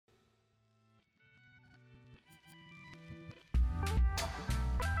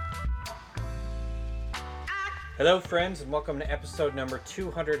Hello, friends, and welcome to episode number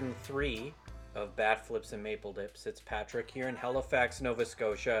 203 of Bat Flips and Maple Dips. It's Patrick here in Halifax, Nova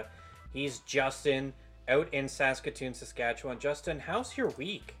Scotia. He's Justin out in Saskatoon, Saskatchewan. Justin, how's your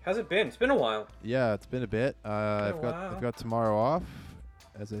week? How's it been? It's been a while. Yeah, it's been a bit. Been a I've while. got tomorrow off,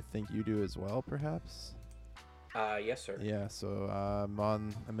 as I think you do as well, perhaps. Yes, sir. Yeah, so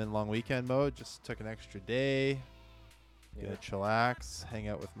I'm in long weekend mode. Just took an extra day. Yeah. Gonna chillax, hang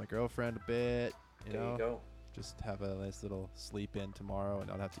out with my girlfriend a bit. There you go. Just have a nice little sleep in tomorrow and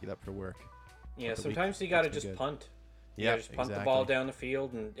not have to get up for work. Yeah, The sometimes week- you gotta week's been just good. punt. You Yeah, gotta just punt the ball down the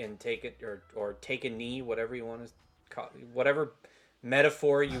field and take it, or take a knee, whatever you want to call, whatever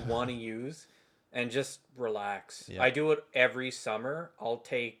metaphor you want to use, and just relax. Yeah. I do it every summer.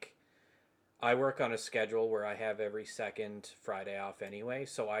 I work on a schedule where I have every second Friday off anyway,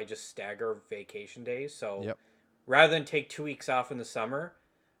 so I just stagger vacation days. So Yep. rather than take 2 weeks off in the summer,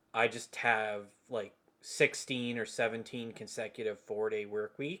 I just have like 16 or 17 consecutive 4-day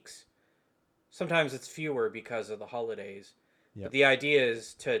work weeks. Sometimes it's fewer because of the holidays. Yep. But the idea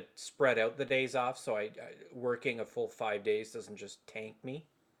is to spread out the days off, so working a full 5 days doesn't just tank me.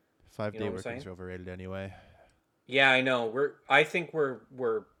 5-day You know what I'm work weeks saying? are overrated anyway. Yeah, I know. I think we're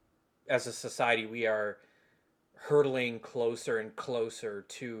as a society we are hurtling closer and closer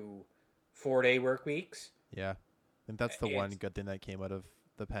to 4-day work weeks. Yeah. And that's the one It's- good thing that came out of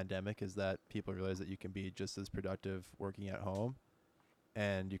the pandemic is that people realize that you can be just as productive working at home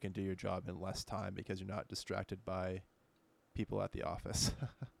and you can do your job in less time because you're not distracted by people at the office.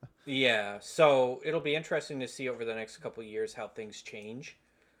 Yeah, so it'll be interesting to see over the next couple of years how things change.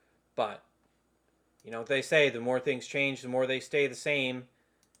 But they say the more things change, the more they stay the same,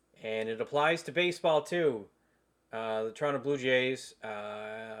 and it applies to baseball too. The Toronto Blue Jays.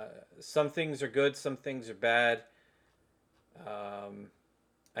 Some things are good, some things are bad.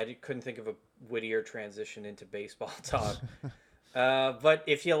 Couldn't think of a wittier transition into baseball talk. But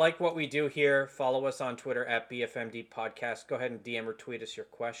if you like what we do here, follow us on Twitter at BFMD Podcast. Go ahead and DM or tweet us your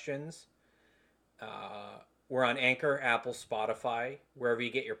questions. We're on Anchor, Apple, Spotify, wherever you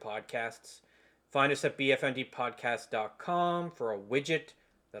get your podcasts. Find us at bfmdpodcast.com for a widget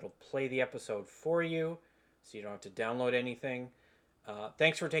that'll play the episode for you so you don't have to download anything.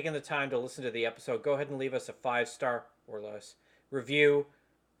 Thanks for taking the time to listen to the episode. Go ahead and leave us a 5-star or less review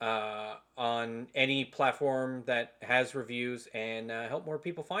on any platform that has reviews and help more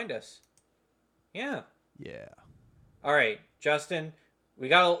people find us. Yeah. Yeah. All right, Justin, we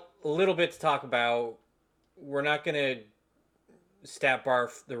got a little bit to talk about. We're not going to stat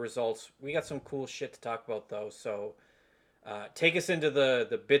barf the results. We got some cool shit to talk about, though. So take us into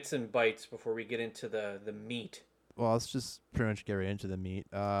the bits and bytes before we get into the meat. Well, let's just pretty much get right into the meat.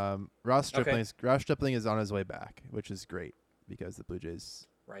 Ross Stripling is on his way back, which is great because the Blue Jays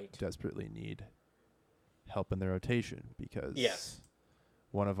Right. desperately need help in their rotation because Yes.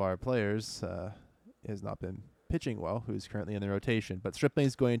 one of our players has not been pitching well, who's currently in the rotation. But Stripling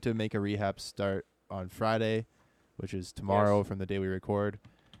is going to make a rehab start on Friday, which is tomorrow Yes. from the day we record.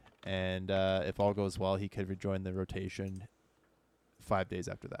 And if all goes well, he could rejoin the rotation 5 days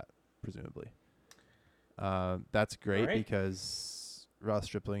after that, presumably. That's great Alright. because Ross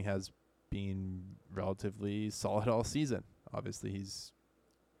Stripling has been relatively solid all season. Obviously, he's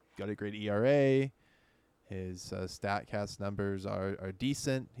got a great ERA. His StatCast numbers are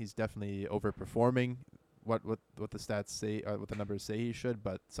decent. He's definitely overperforming what the stats say, what the numbers say he should.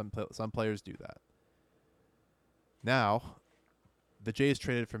 But some players do that. Now, the Jays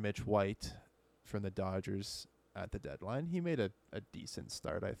traded for Mitch White from the Dodgers at the deadline. He made a decent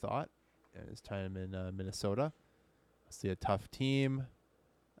start, I thought, in his time in Minnesota. It's a tough team,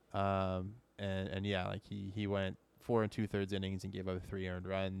 and yeah, like he went 4 2/3 innings and gave up 3 earned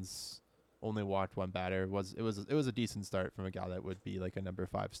runs. Only walked one batter. It was a decent start from a guy that would be like a number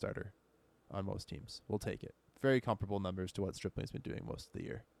 5 starter on most teams. We'll take it. Very comparable numbers to what Stripling's been doing most of the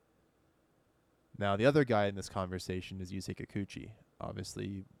year. Now, the other guy in this conversation is Yusei Kikuchi.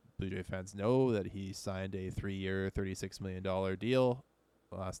 Obviously, Blue Jay fans know that he signed a 3-year, $36 million deal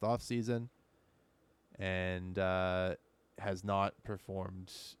last offseason and has not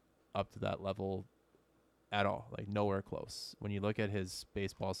performed up to that level at all, like nowhere close. When you look at his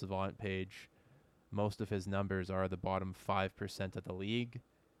Baseball Savant page, most of his numbers are the bottom 5% of the league,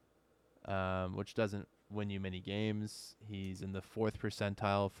 which doesn't win you many games. He's in the 4th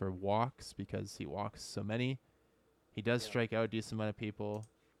percentile for walks because he walks so many. He does strike out a decent amount of people.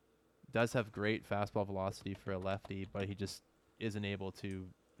 Does have great fastball velocity for a lefty, but he just isn't able to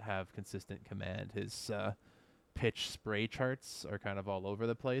have consistent command. His pitch spray charts are kind of all over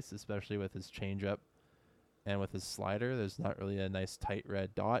the place, especially with his changeup and with his slider. There's not really a nice tight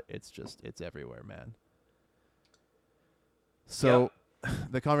red dot. It's everywhere, man. So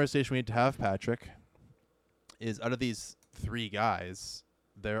the conversation we need to have, Patrick, is out of these 3 guys,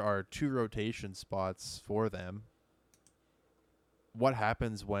 there are 2 rotation spots for them. What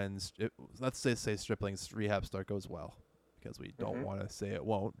happens when, let's say Stripling's rehab start goes well, because we don't want to say it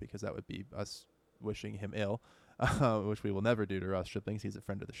won't, because that would be us wishing him ill, which we will never do to Ross Stripling. He's a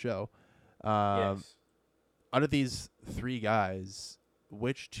friend of the show. Yes. Out of these 3 guys,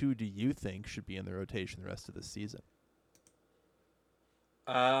 which 2 do you think should be in the rotation the rest of the season?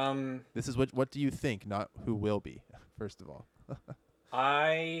 This is what do you think, not who will be, first of all.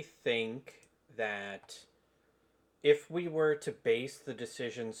 I think that if we were to base the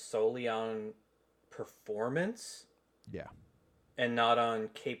decision solely on performance, Yeah. and not on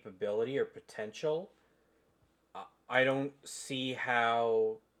capability or potential, I don't see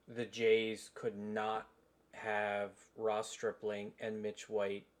how the Jays could not have Ross Stripling and Mitch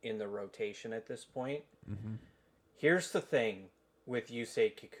White in the rotation at this point. Mm-hmm. Here's the thing with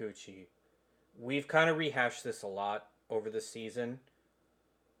Yusei Kikuchi. We've kind of rehashed this a lot over the season.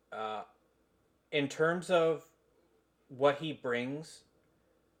 In terms of what he brings,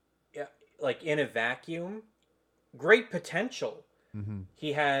 like in a vacuum, great potential. Mm-hmm.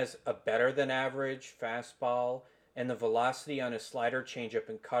 He has a better than average fastball, and the velocity on his slider, changeup,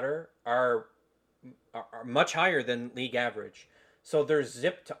 and cutter are much higher than league average. So there's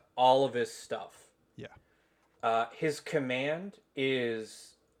zip to all of his stuff. Yeah. His command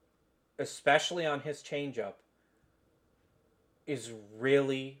is, especially on his changeup, is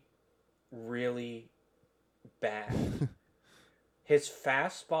really, really bad. His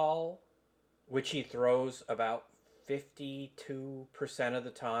fastball, which he throws about 52% of the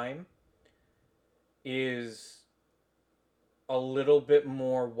time, is a little bit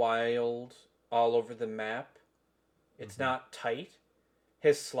more wild all over the map. It's not tight.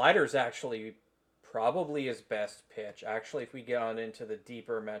 His slider's actually probably his best pitch. Actually, if we get on into the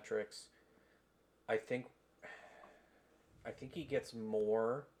deeper metrics, I think he gets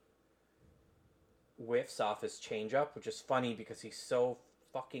more whiffs off his changeup, which is funny because he's so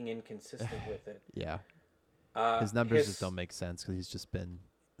fucking inconsistent with it. Yeah. His numbers just don't make sense because he's just been,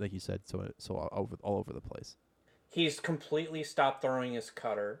 like you said, so all over the place. He's completely stopped throwing his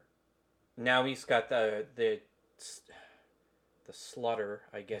cutter. Now he's got the slutter,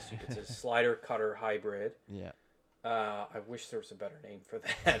 I guess you could say, slider cutter hybrid. Yeah. I wish there was a better name for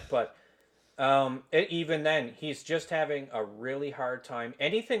that, but even then, he's just having a really hard time.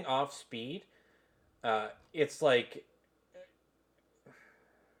 Anything off speed, it's like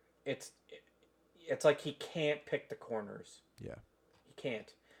he can't pick the corners. Yeah. He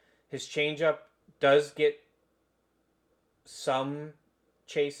can't. His changeup does get some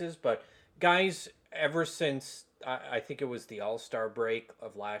chases, but guys, ever since I think it was the All-Star break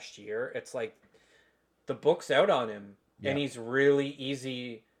of last year, it's like the book's out on him, and he's really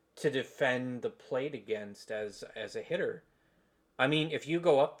easy to defend the plate against as a hitter. I mean, if you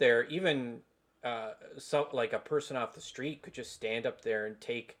go up there, even like a person off the street could just stand up there and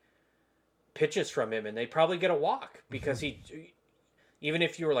take pitches from him, and they'd probably get a walk because even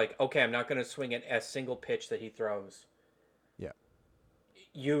if you were like, okay, I'm not going to swing at a single pitch that he throws. Yeah.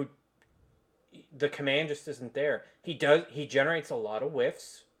 The command just isn't there. He generates a lot of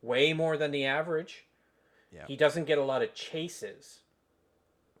whiffs, way more than the average. Yeah. He doesn't get a lot of chases.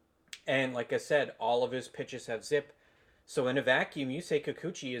 And like I said, all of his pitches have zip. So in a vacuum, Yusei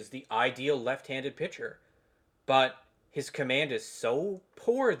Kikuchi is the ideal left-handed pitcher. But his command is so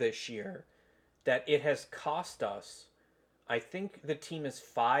poor this year that it has cost us. I think the team is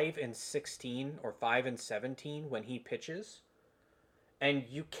 5-16 or 5-17 when he pitches. And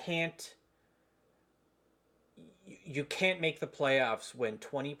you can't make the playoffs when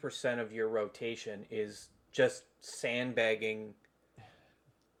 20% of your rotation is just sandbagging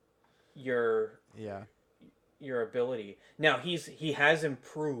your ability. Now he has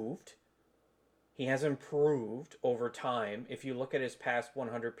improved. He has improved over time. If you look at his past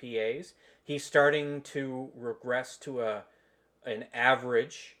 100 PAs, he's starting to regress to an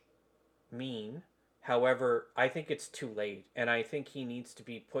average mean. However, I think it's too late, and I think he needs to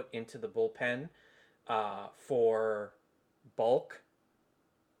be put into the bullpen for bulk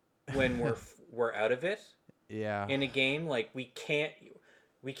when we're out of it. Yeah. In a game, like we can't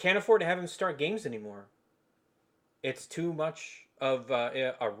afford to have him start games anymore. It's too much of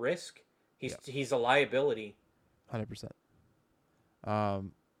a risk. He's a liability. 100%. I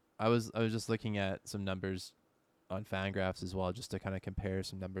was just looking at some numbers on Fangraphs as well, just to kind of compare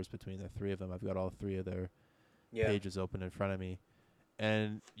some numbers between the 3 of them. I've got all 3 of their pages open in front of me.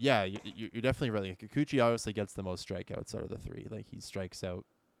 And yeah, you're definitely right. Kikuchi obviously gets the most strikeouts out of the 3. Like, he strikes out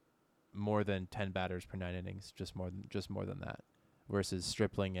more than 10 batters per 9 innings, just more than that. Versus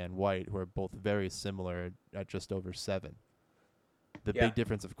Stripling and White, who are both very similar at just over 7. The Yeah. big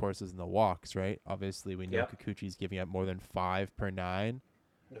difference, of course, is in the walks, right? Obviously, we know Yep. Kikuchi's giving up more than 5 per 9.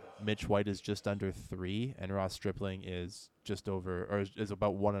 Mitch White is just under 3, and Ross Stripling is just over, or is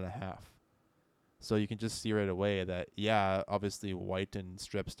about 1.5. So you can just see right away that, yeah, obviously White and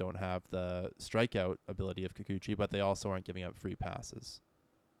Strips don't have the strikeout ability of Kikuchi, but they also aren't giving up free passes.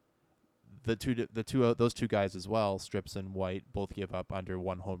 Those two guys as well, Strips and White, both give up under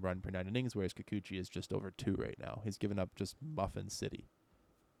 1 home run per 9 innings, whereas Kikuchi is just over 2 right now. He's given up just Muffin City.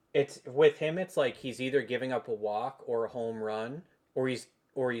 It's with him. It's like he's either giving up a walk or a home run, or he's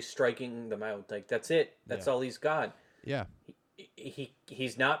striking them out. Like that's it. That's all he's got. Yeah.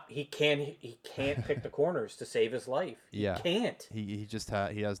 He's not. He can't pick the corners to save his life. He can't. He just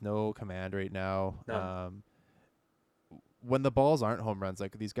he has no command right now. No. When the balls aren't home runs,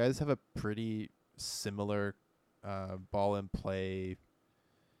 like these guys have a pretty similar ball in play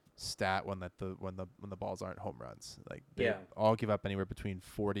stat when the balls aren't home runs. Like they all give up anywhere between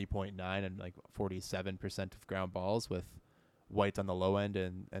 40.9 and like 47% of ground balls, with White on the low end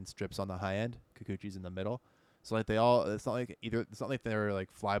and Strips on the high end. Kikuchi's in the middle. So like it's not like they're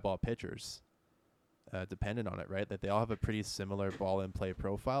like fly ball pitchers, dependent on it, right? That they all have a pretty similar ball in play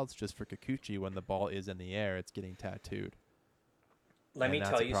profile. It's just for Kikuchi, when the ball is in the air, it's getting tattooed. Let me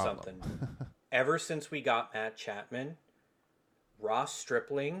tell you something. Ever since we got Matt Chapman, Ross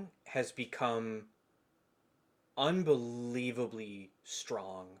Stripling has become unbelievably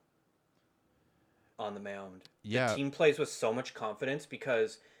strong on the mound. Yeah. The team plays with so much confidence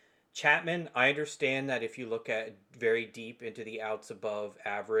because Chapman, I understand that if you look at very deep into the outs above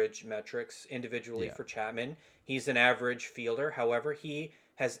average metrics individually for Chapman, he's an average fielder. However, he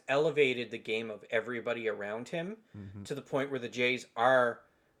has elevated the game of everybody around him to the point where the Jays are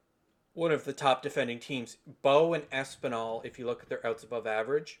one of the top defending teams. Bo and Espinal, if you look at their outs above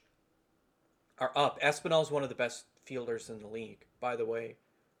average, are up. Espinal is one of the best fielders in the league, by the way,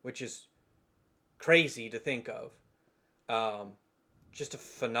 which is crazy to think of. Just a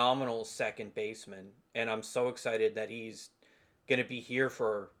phenomenal second baseman, and I'm so excited that he's going to be here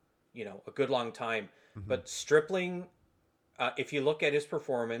for, a good long time. But Stripling, if you look at his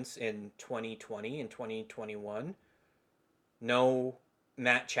performance in 2020 and 2021, no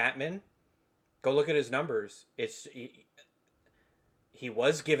Matt Chapman, go look at his numbers. He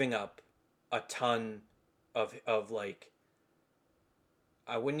was giving up a ton of like,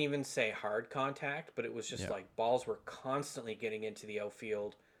 I wouldn't even say hard contact, but it was just like balls were constantly getting into the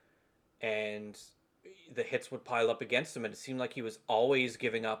outfield and the hits would pile up against him. And it seemed like he was always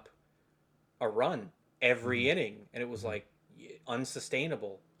giving up a run every inning. And it was like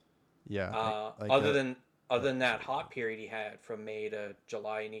unsustainable. Yeah. Other than that hot period he had from May to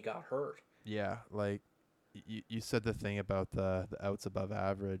July and he got hurt. Yeah. Like you said the thing about the outs above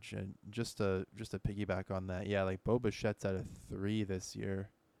average, and just to piggyback on that. Yeah. Like Bo Bichette's at a 3 this year.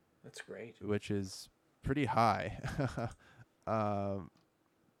 That's great. Which is pretty high.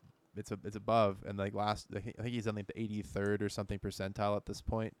 It's above, and like I think he's in like the 83rd or something percentile at this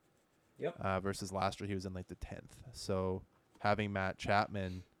point. Yep. Versus last year he was in like the 10th. So having Matt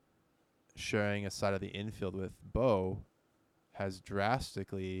Chapman sharing a side of the infield with Bo has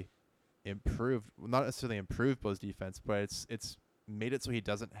drastically improved, not necessarily improved Bo's defense, but it's made it so he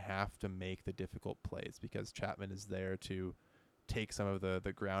doesn't have to make the difficult plays, because Chapman is there to take some of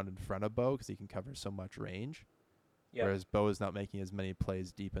the ground in front of Bo because he can cover so much range. Yep. Whereas Bo is not making as many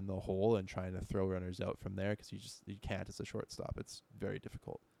plays deep in the hole and trying to throw runners out from there because you can't as a shortstop. It's very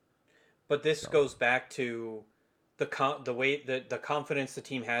difficult. But this goes back to the confidence the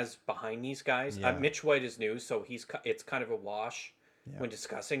team has behind these guys. Yeah. Mitch White is new, so it's kind of a wash when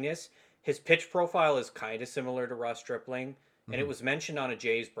discussing this. His pitch profile is kind of similar to Ross Stripling, and it was mentioned on a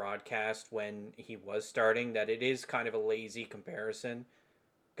Jays broadcast when he was starting that it is kind of a lazy comparison.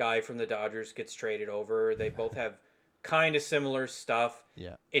 Guy from the Dodgers gets traded over. They both have kind of similar stuff.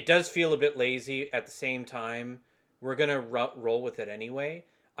 Yeah. It does feel a bit lazy. At the same time, we're going to roll with it anyway.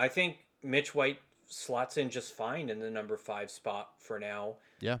 I think Mitch White slots in just fine in the number 5 spot for now.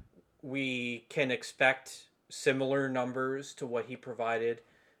 Yeah. We can expect similar numbers to what he provided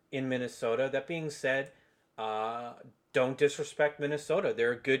in Minnesota. That being said, don't disrespect Minnesota.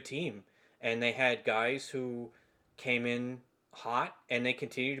 They're a good team, and they had guys who came in hot, and they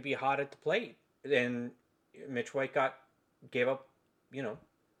continue to be hot at the plate. And Mitch White gave up,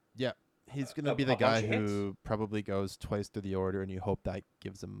 Yeah, he's going to be the guy who probably goes twice through the order, and you hope that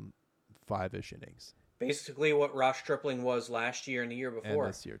gives him 5-ish innings. Basically what Ross Stripling was last year and the year before.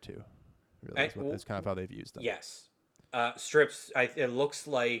 And this year, too. Really, that's kind of how they've used them. Yes. Strips, it looks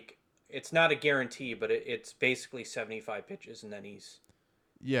like it's not a guarantee, but it's basically 75 pitches, and then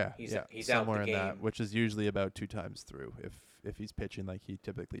Yeah, he's yeah, he's out the somewhere in game. that, which is usually about 2 times through if he's pitching like he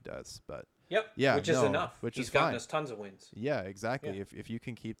typically does. But Yep, yeah, which is no, enough. which He's is gotten fine. us tons of wins. Yeah, exactly. Yeah. If you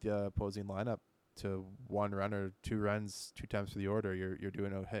can keep the opposing lineup to 1 run or 2 runs 2 times for the order, you're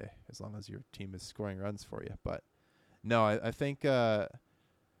doing okay as long as your team is scoring runs for you. But no, I think I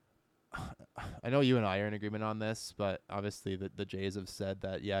know you and I are in agreement on this, but obviously the Jays have said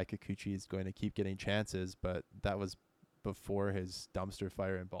that yeah, Kikuchi is going to keep getting chances, but that was before his dumpster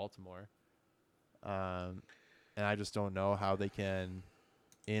fire in Baltimore. And I just don't know how they can,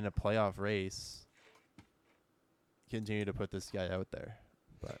 in a playoff race, continue to put this guy out there.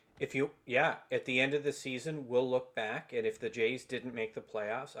 But At the end of the season, we'll look back, and if the Jays didn't make the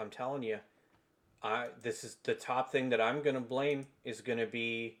playoffs, I'm telling you, this is the top thing that I'm going to blame is going to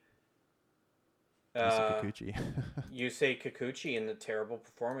be Kikuchi. Yusei Kikuchi and the terrible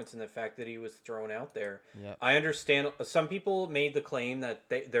performance and the fact that he was thrown out there. Yeah. I understand some people made the claim that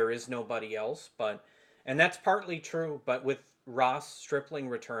there is nobody else, and that's partly true. But with Ross Stripling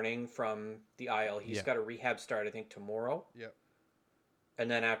returning from the IL, he's got a rehab start, I think, tomorrow. Yep. And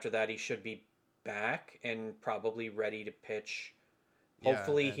then after that, he should be back and probably ready to pitch.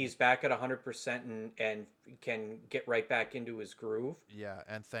 Hopefully he's back at 100% and can get right back into his groove. Yeah,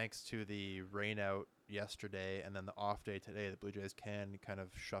 and thanks to the rain out yesterday and then the off day today, the Blue Jays can kind of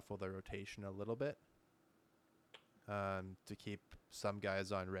shuffle their rotation a little bit to keep some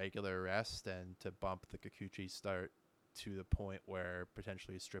guys on regular rest and to bump the Kikuchi start to the point where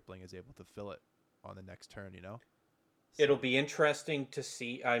potentially Stripling is able to fill it on the next turn, So. It'll be interesting to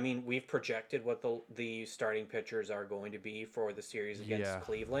see. I mean, we've projected what the starting pitchers are going to be for the series against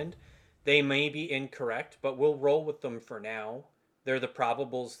Cleveland. They may be incorrect, but we'll roll with them for now. They're the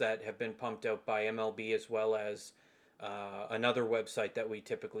probables that have been pumped out by MLB as well as another website that we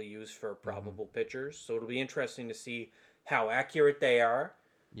typically use for probable pitchers. So it'll be interesting to see how accurate they are.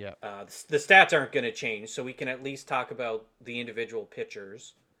 Yeah. The stats aren't going to change, so we can at least talk about the individual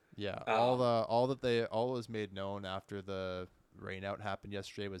pitchers. Yeah, all was made known after the rainout happened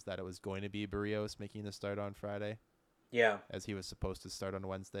yesterday was that it was going to be Barrios making the start on Friday. Yeah, as he was supposed to start on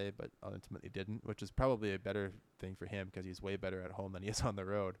Wednesday, but ultimately didn't, which is probably a better thing for him because he's way better at home than he is on the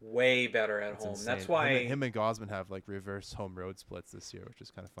road. Way better at home. Insane. That's why him and Gausman have like reverse home road splits this year, which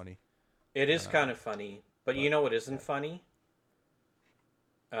is kind of funny. It is kind of funny, but you know what isn't funny?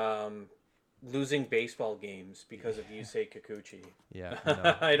 Losing baseball games because of Yusei Kikuchi. Yeah,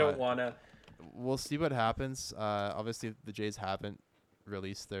 no, I don't want to. We'll see what happens. Obviously, the Jays haven't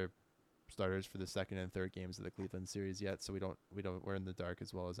released their starters for the second and third games of the Cleveland series yet, so we're in the dark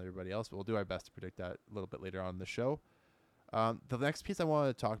as well as everybody else. But we'll do our best to predict that a little bit later on in the show. The next piece I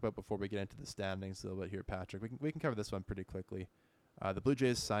wanted to talk about before we get into the standings a little bit here, Patrick. We can cover this one pretty quickly. The Blue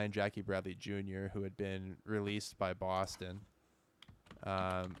Jays signed Jackie Bradley Jr., who had been released by Boston.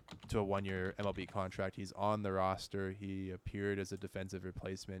 To a 1-year MLB contract. He's on the roster. He appeared as a defensive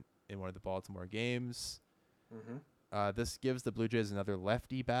replacement in one of the Baltimore games. Mm-hmm. This gives the Blue Jays another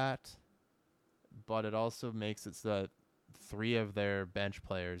lefty bat, but it also makes it so that 3 of their bench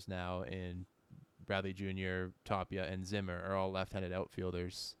players now in Bradley Jr., Tapia, and Zimmer are all left-handed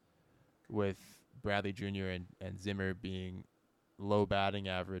outfielders, with Bradley Jr. and Zimmer being low batting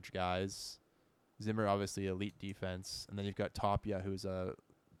average guys. Zimmer, obviously, elite defense. And then you've got Tapia, who's a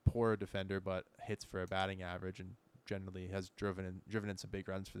poor defender but hits for a batting average and generally has driven in some big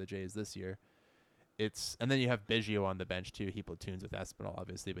runs for the Jays this year. And then you have Biggio on the bench, too. He platoons with Espinal,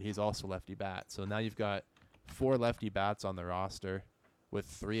 obviously, but he's also lefty bat. So now you've got 4 lefty bats on the roster, with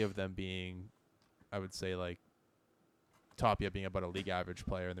 3 of them being, I would say, like, Tapia being about a league average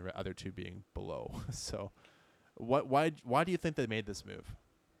player and the other 2 being below. So why do you think they made this move?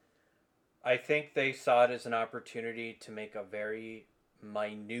 I think they saw it as an opportunity to make a very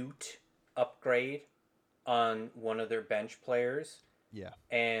minute upgrade on one of their bench players. Yeah.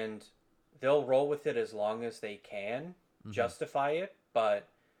 And they'll roll with it as long as they can justify it. But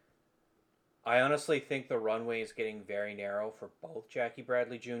I honestly think the runway is getting very narrow for both Jackie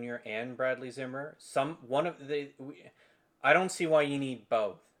Bradley Jr. and Bradley Zimmer. I don't see why you need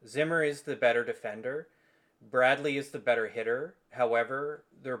both. Zimmer is the better defender. Bradley is the better hitter. However,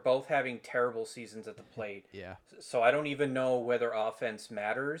 they're both having terrible seasons at the plate. Yeah. So I don't even know whether offense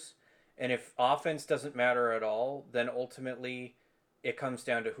matters. And if offense doesn't matter at all, then ultimately it comes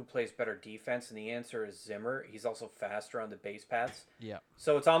down to who plays better defense. And the answer is Zimmer. He's also faster on the base paths. Yeah.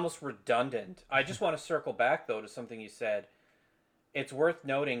 So it's almost redundant. I just want to circle back, though, to something you said. It's worth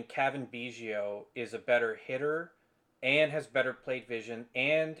noting Cavan Biggio is a better hitter and has better plate vision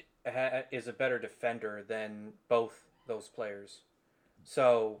and is a better defender than both those players.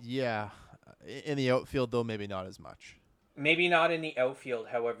 So Yeah, in the outfield though, maybe not as much. maybe not in the outfield.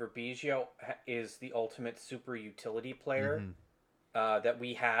 However, Biggio is the ultimate super utility player Mm-hmm. that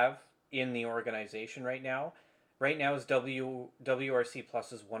we have in the organization right now. Right now his WRC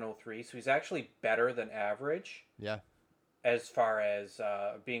plus is 103, so he's actually better than average Yeah, as far as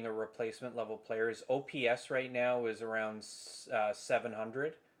being a replacement level player. His OPS right now is around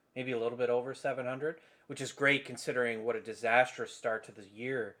 700, maybe a little bit over 700, which is great considering what a disastrous start to the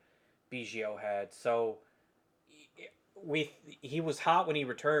year Biggio had. So we he was hot when he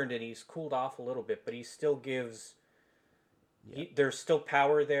returned, and he's cooled off a little bit, but he still gives. yeah, There's still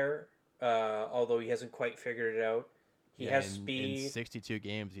power there, although he hasn't quite figured it out. He yeah. has In speed. 62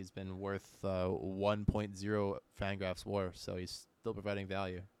 games, he's been worth 1.0 Fangraphs WAR, so he's still providing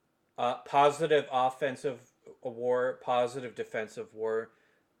value. Positive offensive war, positive defensive war.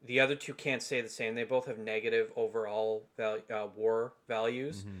 The other two can't say the same. They both have negative overall war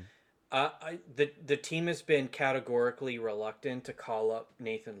values. Mm-hmm. The team has been categorically reluctant to call up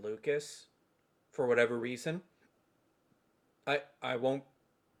Nathan Lucas for whatever reason. I won't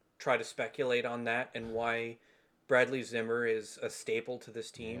try to speculate on that and why Bradley Zimmer is a staple to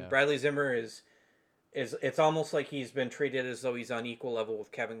this team. Yeah. Bradley Zimmer is it's almost like he's been treated as though he's on equal level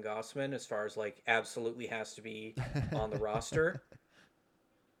with Kevin Gossman as far as like absolutely has to be on the roster.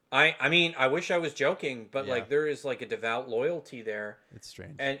 I mean, I wish I was joking, but Yeah, like there is like a devout loyalty there. it's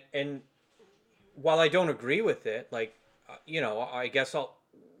strange. And while I don't agree with it, like I guess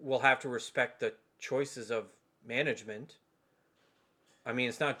we'll have to respect the choices of management. I mean,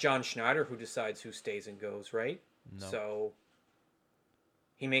 it's not John Schneider who decides who stays and goes, right? No. So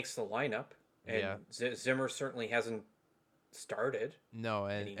he makes the lineup, and Yeah. Zimmer certainly hasn't started No,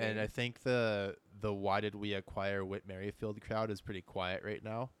 any and I game. think the why did we acquire Whit Merrifield crowd is pretty quiet right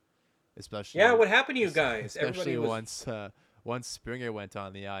now, Yeah, especially what happened to you guys? Everybody especially was. once Springer went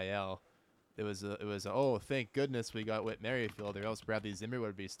on the IL. Oh, thank goodness we got Whit Merrifield, or else Bradley Zimmer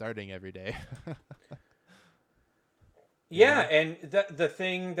would be starting every day. you Yeah, know? and the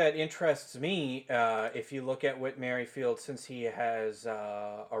thing that interests me, if you look at Whit Merrifield since he has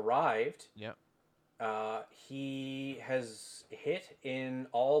arrived, Yeah. he has hit in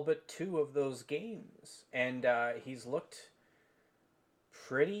all but two of those games, and he's looked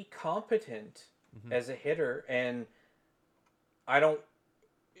pretty competent Hmm. as a hitter. And I don't.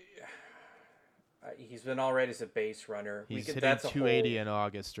 He's been all right as a base runner. We He's could. hitting That's a 280 whole. in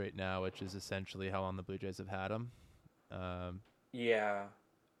August right now, which is essentially how long the Blue Jays have had him. Um, Yeah,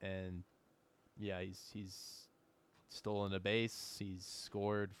 and yeah, he's stolen a base. He's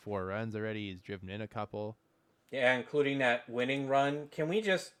scored 4 runs already. He's driven in a couple. yeah, including that winning run. Can we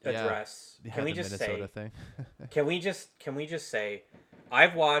just Yeah, address? yeah, Can we the just Minnesota say? thing. Can we just say?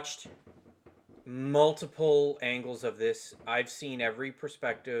 I've watched multiple angles of this. I've seen every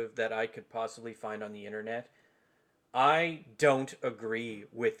perspective that I could possibly find on the internet. I don't agree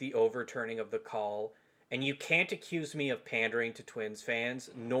with the overturning of the call, and you can't accuse me of pandering to Twins fans,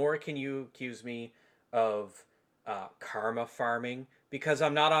 nor can you accuse me of karma farming because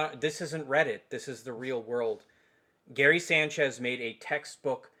I'm not on. This isn't Reddit. This is the real world. Gary Sanchez made a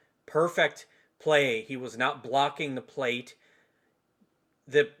textbook perfect play. He was not blocking the plate.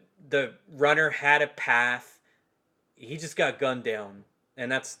 The runner had a path. He just got gunned down,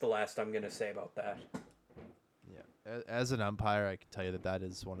 and that's the last I'm gonna say about that. Yeah, as an umpire, I can tell you that that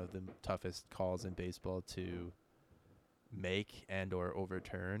is one of the toughest calls in baseball to make and or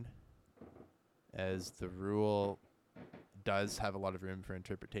overturn, as the rule does have a lot of room for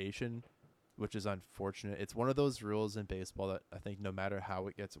interpretation, which is unfortunate. It's one of those rules in baseball that I think no matter how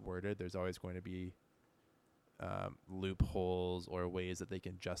it gets worded, there's always going to be loopholes or ways that they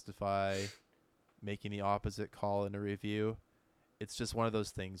can justify making the opposite call in a review. It's just one of those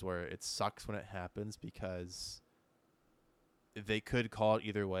things where it sucks when it happens because they could call it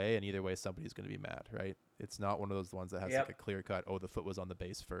either way, and either way somebody's going to be mad, right? It's not one of those ones that has like Yep. a clear cut, oh, the foot was on the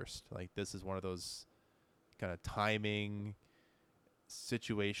base first. Like this is one of those kind of timing,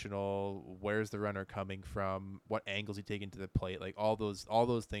 situational, where's the runner coming from, what angles he taking to the plate, like all those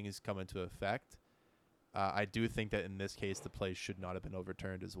things come into effect. I do think that in this case the play should not have been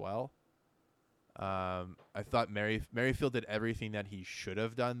overturned as well. I thought Merrifield did everything that he should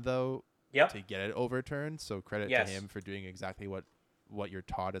have done though Yep. to get it overturned. So credit to Yes. him for doing exactly what you're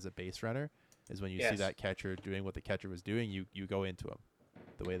taught as a base runner is when you see Yes. that catcher doing what the catcher was doing, you go into him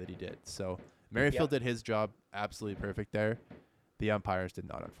the way that he did. So Merrifield Yep. did his job absolutely perfect there. The umpires did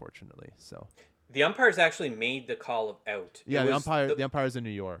not, unfortunately. So The umpires actually made the call of out. yeah, It was the umpires in New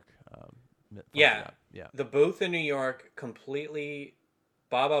York. yeah, Yeah. the booth in New York completely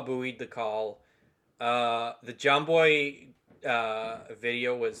Baba Booeyed the call. The John Boy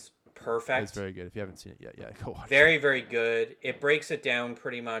video was perfect. It's very good. If you haven't seen it yet, yeah, go watch Very, it. very good. It breaks it down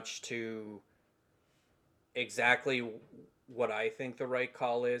pretty much to exactly what I think the right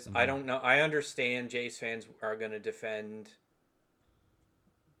call is. I don't know. I understand Jays fans are going to defend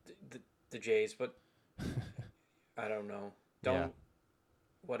the Jays, but I don't know. Don't.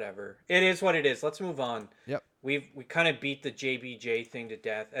 Whatever. It is what it is. Let's move on. Yep. We kind of beat the JBJ thing to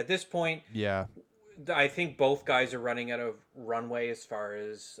death. At this point, Yeah. I think both guys are running out of runway as far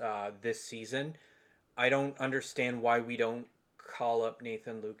as this season. I don't understand why we don't call up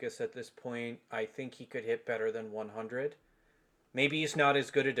Nathan Lucas at this point. I think he could hit better than 100. Maybe he's not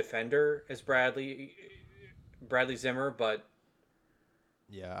as good a defender as Bradley Zimmer, but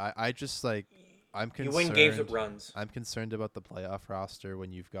Yeah, I just like I'm you concerned. win games with runs. I'm concerned about the playoff roster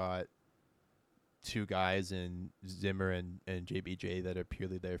when you've got two guys in Zimmer and JBJ that are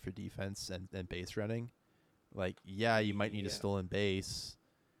purely there for defense and base running. Like, yeah, you might need a stolen base,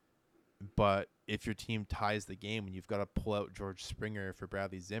 but if your team ties the game and you've got to pull out George Springer for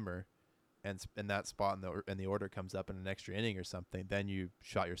Bradley Zimmer, and that spot in the order comes up in an extra inning or something, then you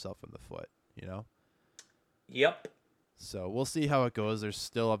shot yourself in the foot, you know? Yep. So we'll see how it goes. There's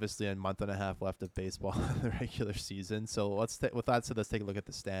still obviously a month and a half left of baseball in the regular season. So with that said, let's take a look at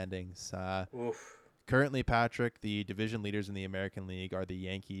the standings. Currently, Patrick, the division leaders in the American League are the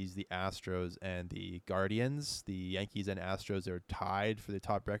Yankees, the Astros, and the Guardians. The Yankees and Astros are tied for the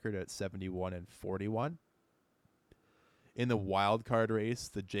top record at 71 and 41. In the wild card race,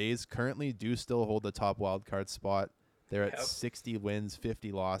 the Jays currently do still hold the top wild card spot. They're at 60 wins,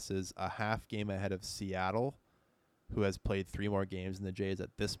 50 losses, a half game ahead of Seattle, who has played 3 more games than the Jays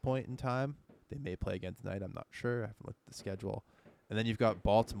at this point in time. They may play again tonight. I'm not sure. I haven't looked at the schedule. And then you've got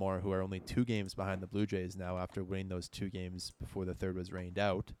Baltimore, who are only 2 games behind the Blue Jays now after winning those 2 games before the third was rained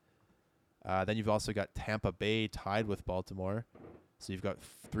out. Then you've also got Tampa Bay tied with Baltimore. So you've got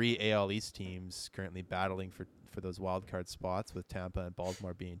 3 AL East teams currently battling for those wild card spots, with Tampa and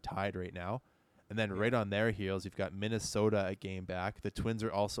Baltimore being tied right now. And then right on their heels, you've got Minnesota a game back. The Twins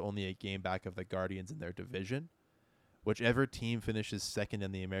are also only a game back of the Guardians in their division. Whichever team finishes second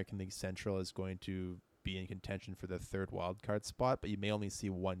in the American League Central is going to be in contention for the third wild card spot, but you may only see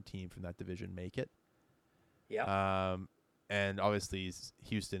one team from that division make it. Yeah. And obviously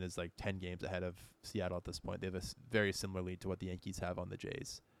Houston is like 10 games ahead of Seattle at this point. They have a very similar lead to what the Yankees have on the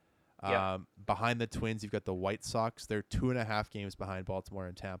Jays. Behind the Twins, you've got the White Sox. They're 2.5 games behind Baltimore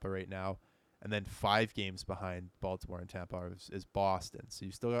and Tampa right now. And then 5 games behind Baltimore and Tampa is Boston. So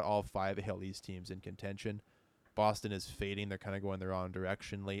you still got all 5 AL East teams in contention. Boston is fading. They're kind of going the wrong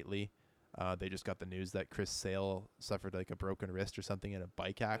direction lately. They just got the news that Chris Sale suffered like a broken wrist or something in a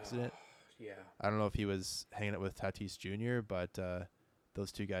bike accident. Yeah. I don't know if he was hanging out with Tatis Jr., but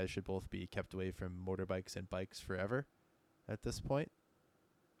those 2 guys should both be kept away from motorbikes and bikes forever at this point.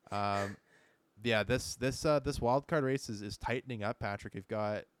 This wild card race is tightening up, Patrick. You've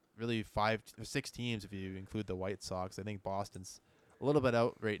got really 5 or 6 teams if you include the White Sox. I think Boston's a little bit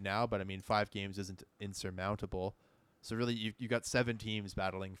out right now, but I mean 5 games isn't insurmountable. So really you got 7 teams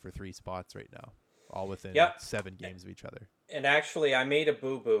battling for 3 spots right now, all within 7 games of each other. And actually, I made a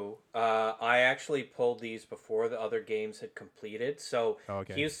boo-boo. I actually pulled these before the other games had completed. So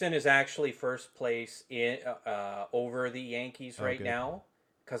Houston is actually first place in over the Yankees right now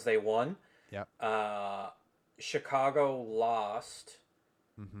because they won. Yep. Chicago lost.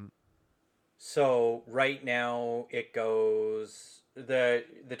 Mm-hmm. So right now it goes the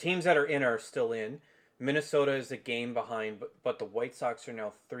teams that are in are still in. Minnesota is a game behind, but the White Sox are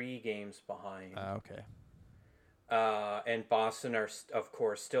now 3 games behind. Okay. And Boston are, of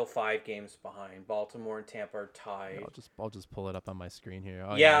course, still 5 games behind. Baltimore and Tampa are tied. Yeah, I'll just pull it up on my screen here.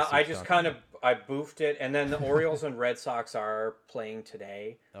 I just kind of I boofed it, and then the Orioles and Red Sox are playing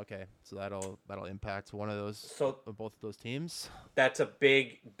today. Okay, so that'll impact one of those. So both of those teams. That's a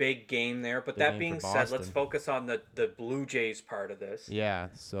big game there. But that being said, let's focus on the Blue Jays part of this. Yeah,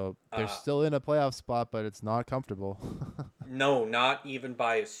 so they're still in a playoff spot, but it's not comfortable. No, not even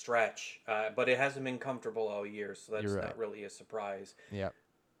by a stretch. But it hasn't been comfortable all year, so that's not really a surprise. Yeah.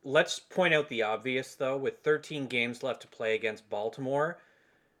 Let's point out the obvious, though. With 13 games left to play against Baltimore,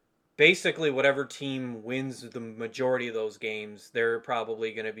 basically whatever team wins the majority of those games, they're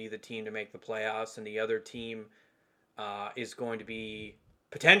probably going to be the team to make the playoffs, and the other team is going to be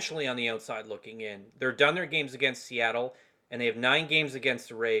potentially on the outside looking in. They're done their games against Seattle, and they have 9 games against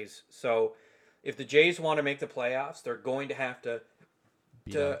the Rays. So if the Jays want to make the playoffs, they're going to have to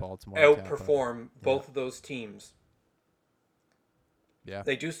outperform both of those teams. Yeah.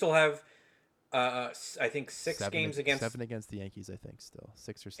 They do still have I think 6 games against, seven against the Yankees. I think still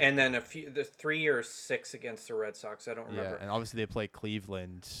 6 or 7. and then the 3 or 6 against the Red Sox. I don't Yeah, remember and obviously they play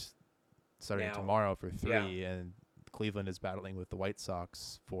Cleveland starting now. tomorrow for 3, Yeah. and Cleveland is battling with the White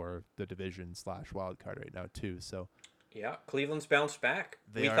Sox for the division / wild card right now too. So Yeah, Cleveland's bounced back.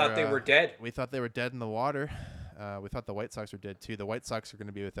 they We are, thought they were dead. We thought they were dead in the water. We thought the White Sox were dead too. The White Sox are going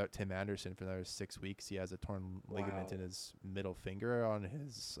to be without Tim Anderson for another 6 weeks. He has a torn ligament Wow. in his middle finger on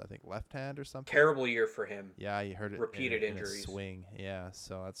his, I think, left hand or something. Terrible year for him. Yeah, he hurt it Repeated in a injuries. swing. Yeah,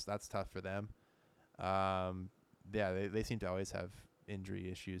 so that's tough for them. Yeah, they seem to always have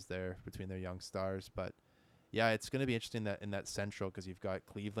injury issues there between their young stars, but yeah, it's going to be interesting that in that Central, because you've got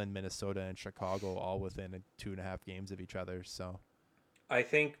Cleveland, Minnesota, and Chicago all within 2.5 games of each other. So I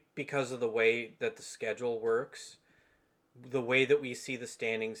think because of the way that the schedule works, the way that we see the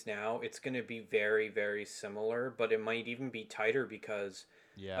standings now, it's going to be very, very similar, but it might even be tighter because,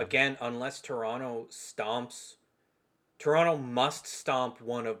 yeah, again, unless Toronto must stomp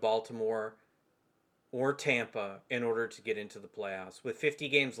one of Baltimore or Tampa in order to get into the playoffs. With 50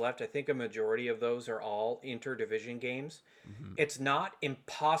 games left, I think a majority of those are all interdivision games. mm-hmm. It's not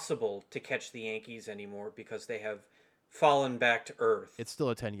impossible to catch the Yankees anymore because they have fallen back to earth. It's still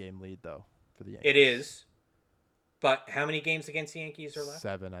a 10-game lead though for the Yankees. It is. But how many games against the Yankees are left?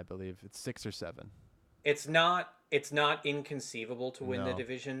 7, I believe. It's 6 or 7. It's not inconceivable to win the No.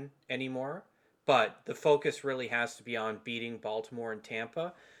 division anymore, but the focus really has to be on beating Baltimore and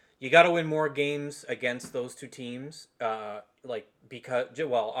Tampa. You got to win more games against those two teams, because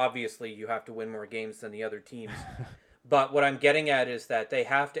obviously you have to win more games than the other teams. But what I'm getting at is that they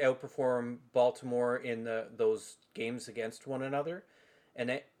have to outperform Baltimore in those games against one another,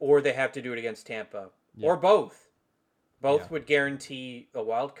 or they have to do it against Tampa, or both. Both would guarantee a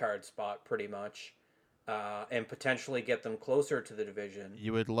wild card spot pretty much, and potentially get them closer to the division.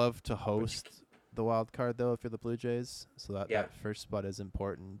 You would love to host the wild card though if you're the Blue Jays, so that first spot is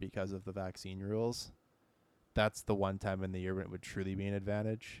important because of the vaccine rules. That's the one time in the year when it would truly be an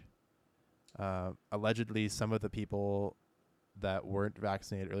advantage. Allegedly, some of the people that weren't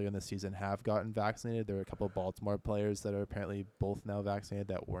vaccinated earlier in the season have gotten vaccinated. There are a couple of Baltimore players that are apparently both now vaccinated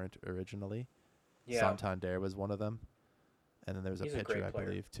that weren't originally. Yeah. Santander was one of them. And then there's a pitcher, I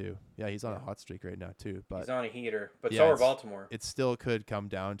believe, too. Yeah, he's on a hot streak right now, too. But he's on a heater, but so are Baltimore. It still could come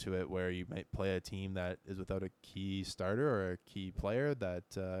down to it where you might play a team that is without a key starter or a key player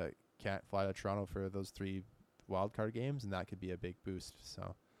that can't fly to Toronto for those 3 wildcard games, and that could be a big boost.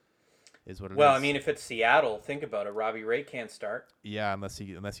 So, is what it is. Well, I mean, if it's Seattle, think about it. Robbie Ray can't start. Yeah, unless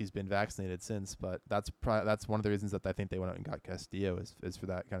he's been vaccinated since. But that's one of the reasons that I think they went out and got Castillo is for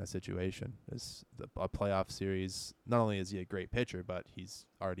that kind of situation. Is a playoff series. Not only is he a great pitcher, but he's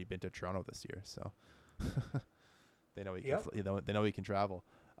already been to Toronto this year, so they know they know he can travel.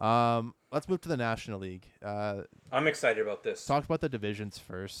 Let's move to the National League. I'm excited about this. Talk about the divisions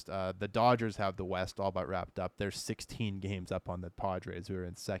first. The Dodgers have the West all but wrapped up. They're 16 games up on the Padres, who are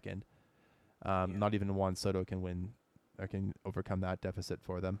in second. Not even Juan Soto can win or can overcome that deficit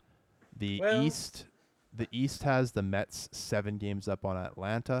for them. The East has the Mets 7 games up on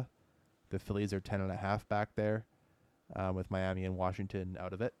Atlanta. The Phillies are 10.5 back there, with Miami and Washington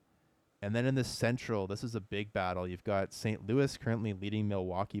out of it. And then in the Central, this is a big battle. You've got St. Louis currently leading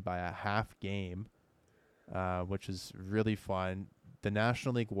Milwaukee by a half game, which is really fun. The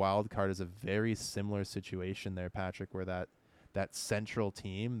National League wild card is a very similar situation there, Patrick, where that Central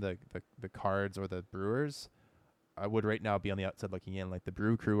team, the Cards or the Brewers, I would right now be on the outside looking in. Like the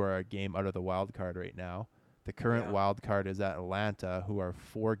Brew Crew are a game out of the wild card right now. The current wild card is Atlanta, who are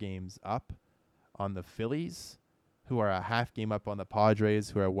 4 games up on the Phillies, who are a half game up on the Padres,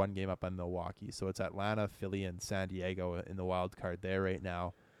 who are 1 game up on Milwaukee. So it's Atlanta, Philly, and San Diego in the wild card there right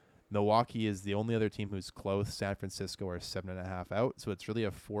now. Milwaukee is the only other team who's close. San Francisco are 7.5 out. So it's really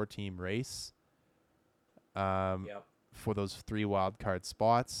a 4-team race. For those 3 wild card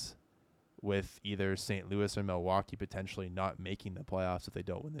spots, with either St. Louis or Milwaukee potentially not making the playoffs if they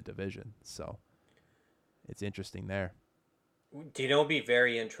don't win the division. So it's interesting there. Do you know what would be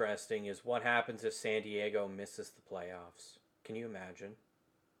very interesting is what happens if San Diego misses the playoffs? Can you imagine?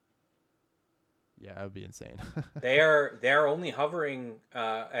 Yeah, that would be insane. They're only hovering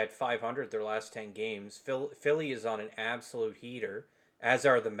at 500 their last 10 games. Philly is on an absolute heater, as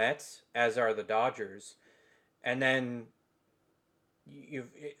are the Mets, as are the Dodgers. And then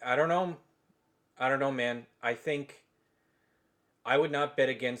I don't know, man. I think I would not bet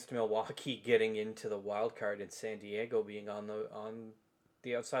against Milwaukee getting into the wild card and San Diego being on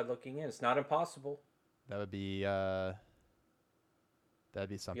the outside looking in. It's not impossible. That would be That'd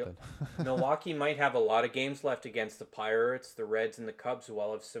be Yep. something. Milwaukee might have a lot of games left against the Pirates, the Reds, and the Cubs, who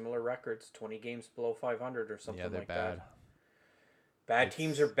all have similar records, 20 games below 500 or Yeah, something they're like bad. that. Bad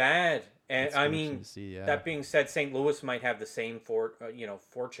teams are It's bad, and it's I scary mean, to see. Yeah. that being said, St. Louis might have the same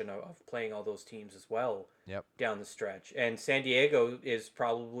fortune of playing all those teams as well Yep. down the stretch. And San Diego is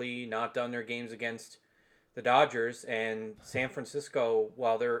probably not done their games against the Dodgers, and San Francisco,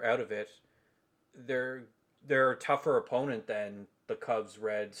 while they're out of it, they're they're a tougher opponent than the Cubs,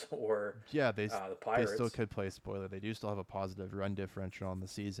 Reds, or Yeah, the they still Pirates. could play spoiler. They do still have a positive run differential on the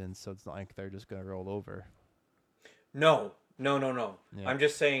season, so it's not like they're just gonna roll over. No, no, no, no. Yeah. I'm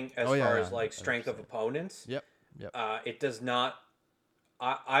just saying, as Oh yeah, far yeah. as like I know what strength you're of saying. opponents, Yep. Yep. it does not.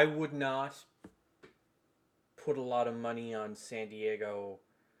 I would not put a lot of money on San Diego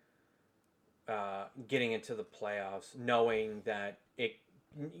getting into the playoffs, knowing that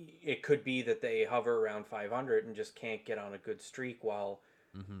it could be that they hover around 500 and just can't get on a good streak, while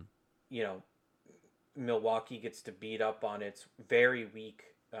Mhm. you know Milwaukee gets to beat up on its very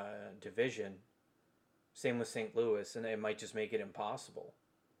weak division. Same with St. Louis, and it might just make it impossible.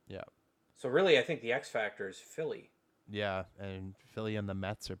 Yeah. So really, I think the X factor is Philly. Yeah, and Philly and the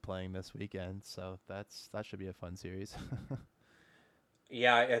Mets are playing this weekend, so that should be a fun series.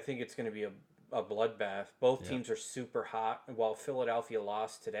 Yeah, I think it's going to be a bloodbath. Both Yeah. teams are super hot. While Philadelphia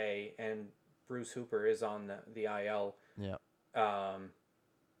lost today, and Bruce Hooper is on the IL, Yeah. um,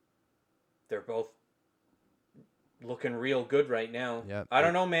 they're both looking real good right now. Yeah. I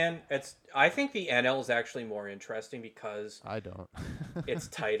don't know, man. I think the NL is actually more interesting because I don't. it's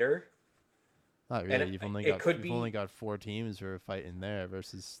tighter. Not And really. it could You've be. only got 4 teams who are fighting there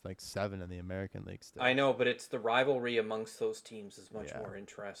versus like 7 in the American League still. I know, but it's the rivalry amongst those teams is much Yeah. more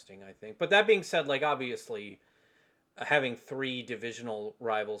interesting, I think. But that being said, like obviously, having three divisional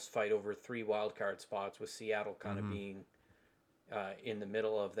rivals fight over three wild card spots, with Seattle kind of Mhm. being in the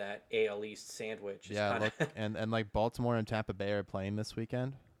middle of that AL East sandwich, is Yeah, kind look, of and like Baltimore and Tampa Bay are playing this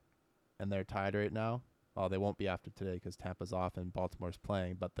weekend, and they're tied right now. Well, they won't be after today because Tampa's off and Baltimore's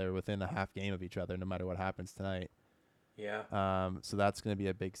playing, but they're within a half game of each other no matter what happens tonight. yeah. So that's going to be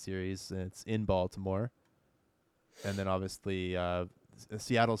a big series, and it's in Baltimore. And then obviously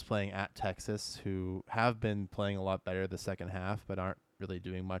Seattle's playing at Texas, who have been playing a lot better the second half, but aren't really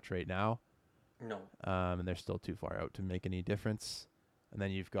doing much right now. No. And they're still too far out to make any difference. And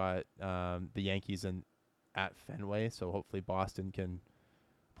then you've got the Yankees at Fenway, so hopefully Boston can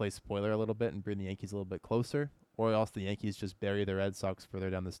play spoiler a little bit and bring the Yankees a little bit closer, or else the Yankees just bury the Red Sox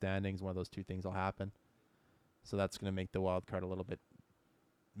further down the standings. One of those two things will happen. So that's going to make the wild card a little bit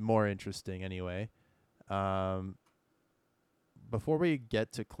more interesting anyway. Before we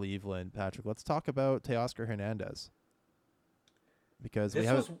get to Cleveland, Patrick, let's talk about Teoscar Hernandez, because This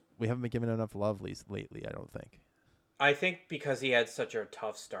was, we haven't been given enough love lately, I don't think. I think, because he had such a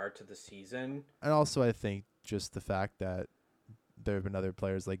tough start to the season. And also I think just the fact that there have been other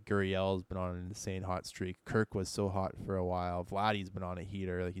players like Gurriel's been on an insane hot streak. Kirk was so hot for a while. Vladdy's been on a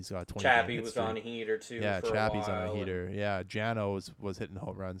heater. Like he's got a 20 game Chappie hit was streak. on a heater too. Yeah, for Chappie's a while, on a and- heater. Yeah, Jano was hitting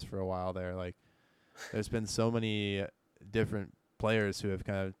home runs for a while there. Like, there's been so many different players who have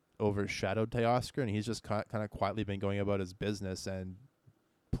kind of overshadowed Teoscar, and he's just kind of quietly been going about his business and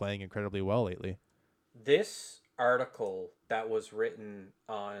playing incredibly well lately. This article that was written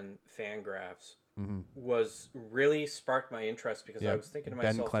on Fangraphs Mm-hmm. was really sparked my interest, because I was thinking to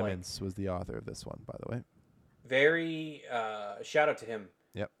myself, Ben like, Clemens was the author of this one, by the way. very shout out to him.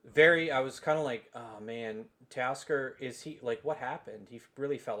 Yep. Very, I was kind of like, oh man, Tasker, is he, like, what happened? He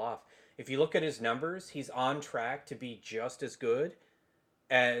really fell off. If you look at his numbers, he's on track to be just as good,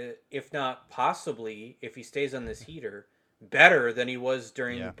 if not possibly, if he stays on this heater, better than he was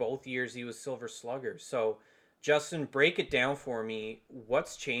during both years he was Silver Slugger. So, Justin, break it down for me.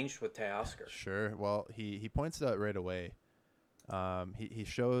 What's changed with Teoscar? Sure. Well, he points it out right away. He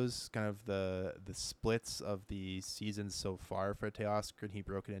shows kind of the splits of the seasons so far for Teoscar, and he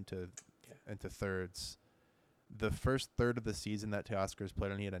broke it into thirds. The first third of the season that Teoscar has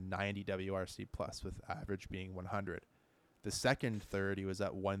played on, he had a 90 WRC plus, with average being 100. The second third, he was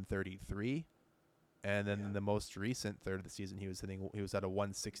at 133, and then in the most recent third of the season, he was at a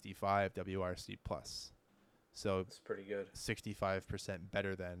 165 WRC plus. So That's pretty good. 65%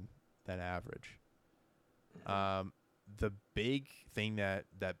 better than average. Mm-hmm. The big thing that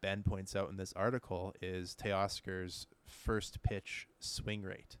Ben points out in this article is Teoscar's first pitch swing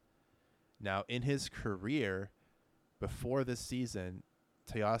rate. Now, in his career, before this season,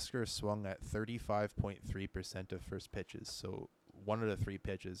 Teoscar swung at 35.3% of first pitches. So 1 out of 3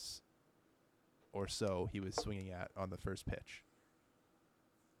 pitches or so he was swinging at on the first pitch.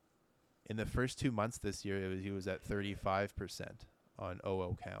 In the first 2 months this year, he was at 35% on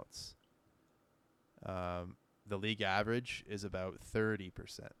 0 counts. The league average is about 30%.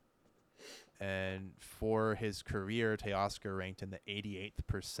 And for his career, Teoscar ranked in the 88th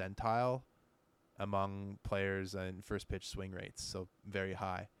percentile among players in first pitch swing rates, so very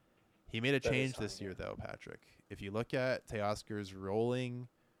high. He made a change this year, though, Patrick. If you look at Teoscar's rolling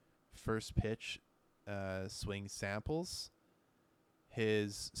first pitch swing samples,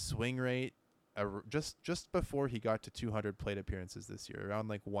 his swing rate just before he got to 200 plate appearances this year, around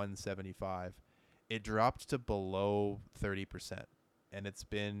like 175, it dropped to below 30%, and it's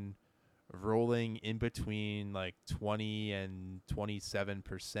been rolling in between like 20 and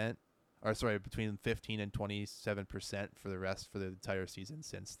 27%, or sorry, between 15 and 27% for the entire season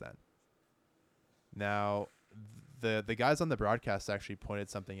since then. Now, the guys on the broadcast actually pointed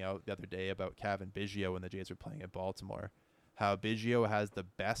something out the other day about Cavan Biggio when the Jays were playing at Baltimore, how Biggio has the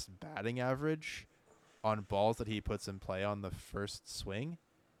best batting average on balls that he puts in play on the first swing.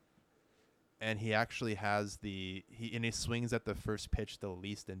 And he actually has he swings at the first pitch the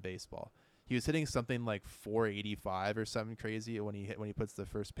least in baseball. He was hitting something like 485 or something crazy when he puts the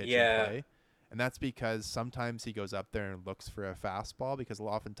first pitch in play. And that's because sometimes he goes up there and looks for a fastball, because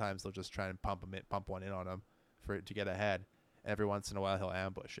oftentimes they'll just try and pump one in on him to get ahead. Every once in a while he'll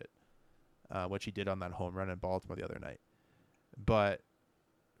ambush it, which he did on that home run in Baltimore the other night. But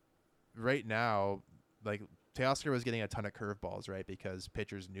right now, like, Teoscar was getting a ton of curveballs, right? Because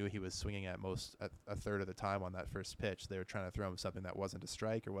pitchers knew he was swinging at a third of the time on that first pitch. They were trying to throw him something that wasn't a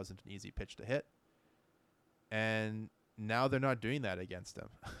strike or wasn't an easy pitch to hit. And now they're not doing that against him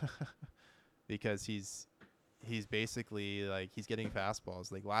because he's basically like, he's getting fastballs.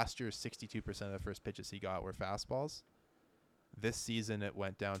 Like last year, 62% of the first pitches he got were fastballs. This season, it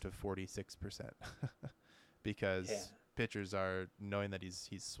went down to 46% because pitchers are knowing that he's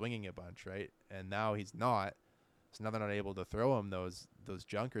swinging a bunch, right? And now he's not. So now they're not able to throw him those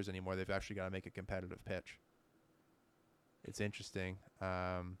junkers anymore. They've actually got to make a competitive pitch. It's interesting.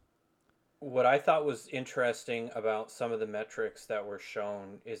 What I thought was interesting about some of the metrics that were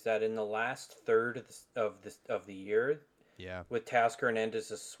shown is that in the last third of the year, with Teoscar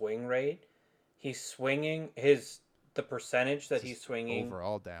Hernandez's swing rate, he's swinging the percentage that he's swinging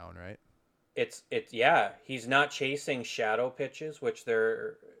overall down, right? He's not chasing shadow pitches, which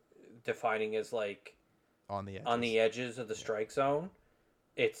they're defining as like on the edges of the strike zone.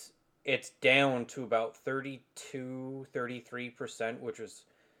 It's down to about 33%, which was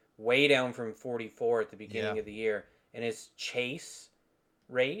way down from 44 at the beginning of the year. And his chase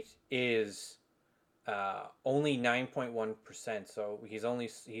rate is only 9.1%. So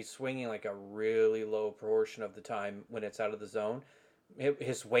he's swinging like a really low proportion of the time when it's out of the zone.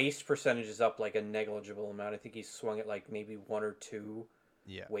 His waste percentage is up like a negligible amount. I think he's swung at like maybe one or two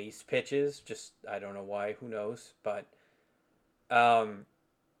waste pitches. Just, I don't know why, who knows. But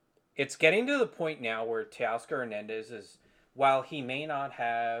it's getting to the point now where Teoscar Hernandez is, while he may not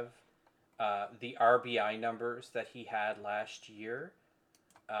have the RBI numbers that he had last year,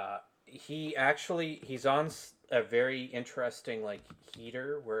 he's on a very interesting like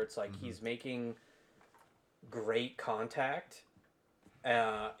heater where it's like he's making great contact.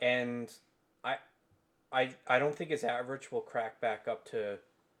 And I don't think his average will crack back up to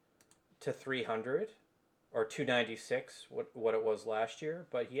 300 or 296, what it was last year,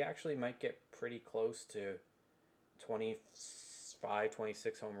 but he actually might get pretty close to 25,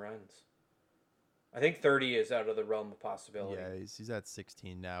 26 home runs. I think 30 is out of the realm of possibility. Yeah, he's at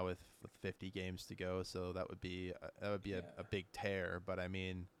 16 now with 50 games to go, so that would be a big tear. But I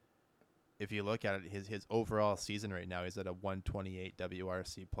mean, if you look at it, his overall season right now, he's at a 128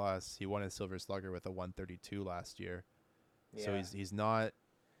 WRC plus. He won a Silver Slugger with a 132 last year, so he's not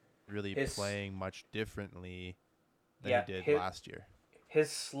really playing much differently than he did last year.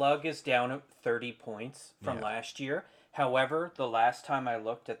 His slug is down at 30 points from last year. However, the last time I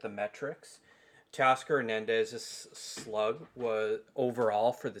looked at the metrics, Teoscar Hernandez's slug was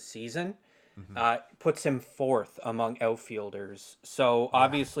overall for the season puts him fourth among outfielders. So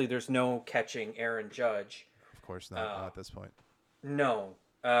obviously there's no catching Aaron Judge. Of course not at this point. No.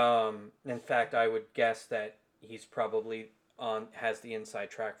 In fact, I would guess that he's probably has the inside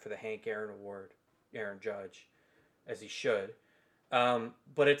track for the Hank Aaron Award, Aaron Judge, as he should.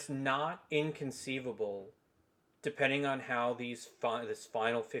 But it's not inconceivable, depending on how this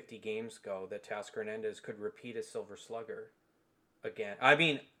final 50 games go, that Teoscar Hernandez could repeat a Silver Slugger again. I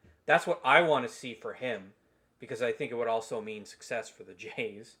mean, that's what I want to see for him, because I think it would also mean success for the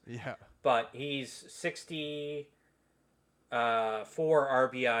Jays. Yeah. But he's 64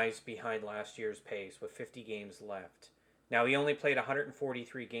 RBIs behind last year's pace with 50 games left. Now, he only played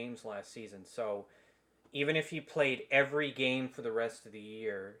 143 games last season, so even if he played every game for the rest of the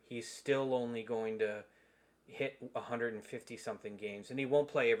year, he's still only going to hit 150 something games, and he won't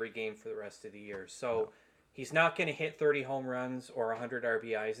play every game for the rest of the year. So No. he's not going to hit 30 home runs or 100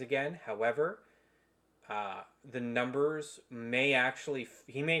 RBIs again. However, the numbers may actually,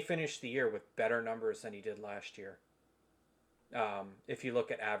 he may finish the year with better numbers than he did last year. If you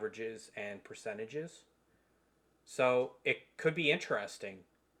look at averages and percentages. So it could be interesting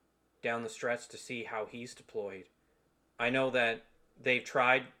down the stretch to see how he's deployed. I know that they've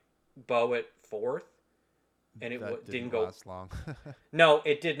tried Bo at fourth, and That didn't didn't go. last long. No,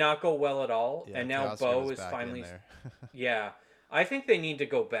 it did not go well at all. Yeah, And now Teoscar Bo was is back in finally. there. Yeah, I think they need to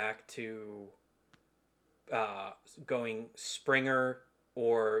go back to going Springer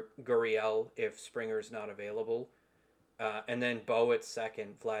or Gurriel if Springer's not available. And then Bo at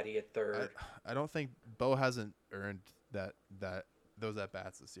second, Vladdy at third. I don't think Bo hasn't earned that those at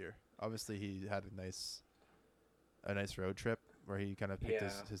bats this year. Obviously, he had a nice road trip where he kind of picked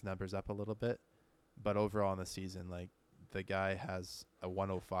his numbers up a little bit, but overall in the season, like the guy has a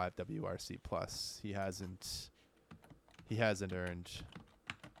 105 WRC plus. He hasn't earned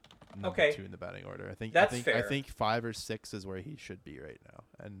number 2 in the batting order. I think 5 or 6 is where he should be right now,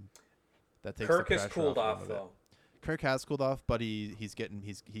 and that takes Kirk the has pressure cooled off off though. Kirk has cooled off, but he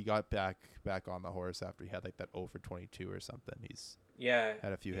got back on the horse after he had like that over 22 or something. He's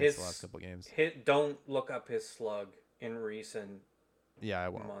had a few hits the last couple games. Don't look up his slug in recent I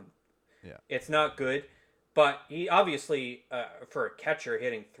won't. month. Yeah, it's not good, but he obviously for a catcher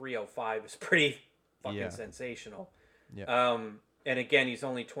hitting 305 is pretty fucking sensational. Yeah. And again, he's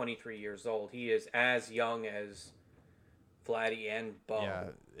only 23 years old. He is as young as Vladdy and Bo. Yeah,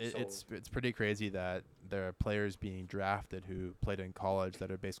 it's pretty crazy that there are players being drafted who played in college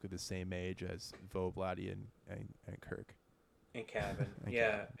that are basically the same age as Vo, Vladdy, and Kirk. And Cavan. And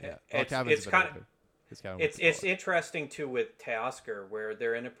yeah. Cavan. It's kind of it's interesting too with Teoscar, where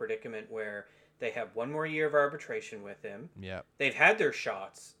they're in a predicament where they have one more year of arbitration with him. Yeah. They've had their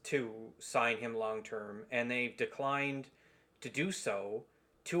shots to sign him long term, and they've declined to do so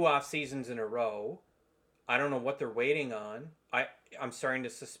 2 off seasons in a row. I don't know what they're waiting on. I'm starting to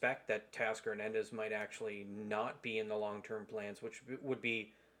suspect that Teoscar Hernandez might actually not be in the long-term plans, which would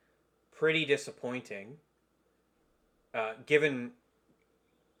be pretty disappointing. Given,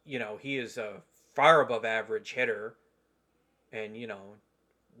 he is a far above average hitter and,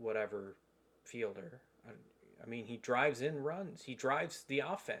 whatever fielder. I mean, he drives in runs. He drives the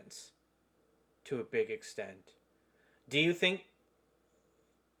offense to a big extent. Do you think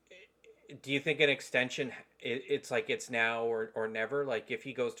an extension, it's like it's now or never? Like if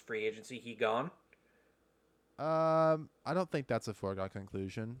he goes to free agency, he gone? I don't think that's a foregone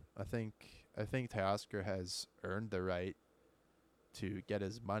conclusion. I think Teoscar has earned the right to get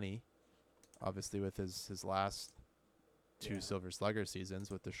his money. Obviously, with his last 2 Silver Slugger seasons,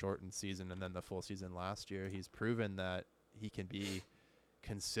 with the shortened season and then the full season last year, he's proven that he can be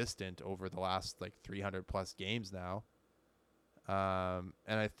consistent over the last like 300 plus games now. And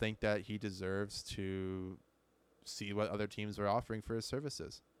I think that he deserves to see what other teams are offering for his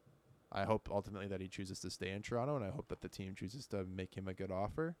services. I hope ultimately that he chooses to stay in Toronto, and I hope that the team chooses to make him a good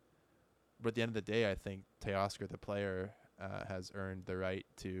offer. But at the end of the day, I think Teoscar, the player, has earned the right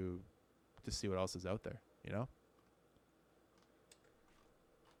to see what else is out there,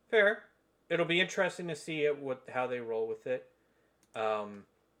 Fair. It'll be interesting to see how they roll with it. I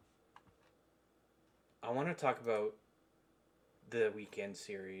want to talk about the weekend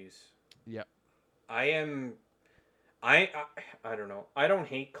series. Yep. I don't know. I don't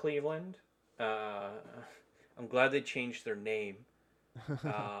hate Cleveland. I'm glad they changed their name.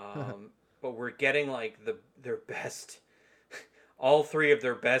 But we're getting like their best, all 3 of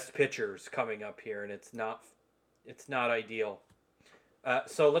their best pitchers coming up here, and it's not ideal.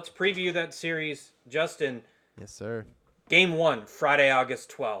 So let's preview that series, Justin. Yes, sir. Game 1, Friday, August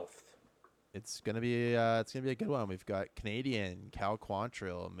 12th. It's gonna be a good one. We've got Canadian Cal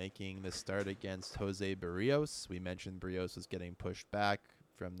Quantrill making the start against Jose Barrios. We mentioned Barrios was getting pushed back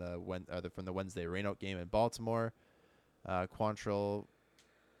from the Wednesday rainout game in Baltimore. Quantrill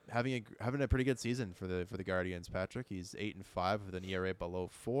having a pretty good season for the Guardians. Patrick, he's 8-5 with an ERA below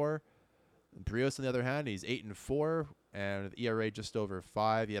 4. Barrios, on the other hand, he's 8-4 and with ERA just over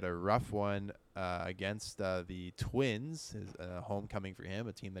 5. He had a rough one against the Twins, his homecoming for him,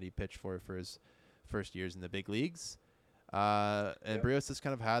 a team that he pitched for his first years in the big leagues. And Barrios has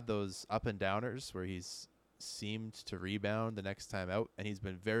kind of had those up and downers where he's seemed to rebound the next time out, and he's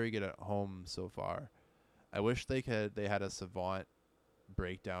been very good at home so far. I wish they had a savant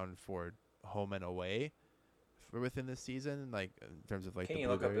breakdown for home and away for within this season, like in terms of like Can the you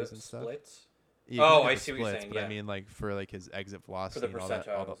look up blueberries the and stuff. splits? You can Oh, look I at the see what you're splits, saying. but I Yeah, mean, like for like his exit for the velocity and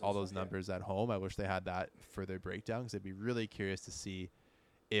percentiles all and those stuff. Yeah. numbers at home, I wish they had that for their breakdown because I'd be really curious to see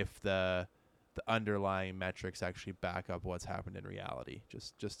if the underlying metrics actually back up what's happened in reality.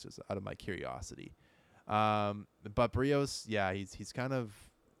 Just as out of my curiosity. But Brios, yeah, he's kind of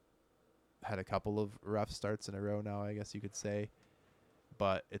had a couple of rough starts in a row now, I guess you could say.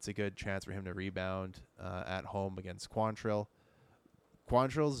 But it's a good chance for him to rebound at home against Quantrill.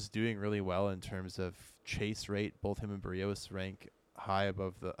 Quantrill's is doing really well in terms of chase rate. Both him and Brios rank high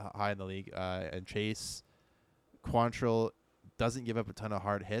in the league. And chase, Quantrill doesn't give up a ton of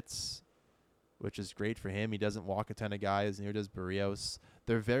hard hits, which is great for him. He doesn't walk a ton of guys, neither does Barrios.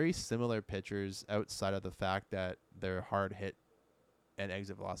 They're very similar pitchers outside of the fact that their hard hit and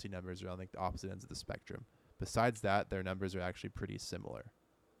exit velocity numbers are on like the opposite ends of the spectrum. Besides that, their numbers are actually pretty similar.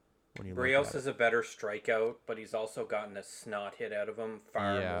 When you Brios is a better strikeout, but he's also gotten a snot hit out of him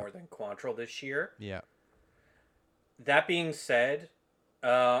far more than Quantrill this year. Yeah. That being said,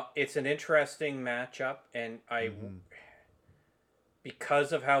 it's an interesting matchup, and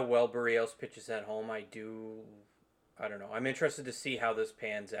because of how well Barrios pitches at home, I don't know. I'm interested to see how this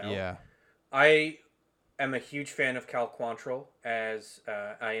pans out. Yeah. I am a huge fan of Cal Quantrill, as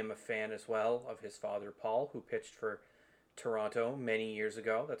I am a fan as well of his father, Paul, who pitched for Toronto many years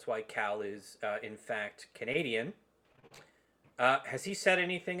ago. That's why Cal is, in fact, Canadian. Has he said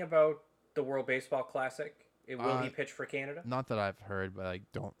anything about the World Baseball Classic? Will he pitch for Canada? Not that I've heard, but I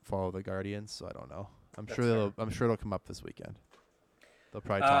don't follow the Guardians, so I don't know. I'm That's sure it'll come up this weekend. They'll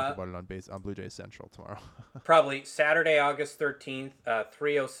probably talk about it on Blue Jays Central tomorrow. Probably Saturday, August 13th,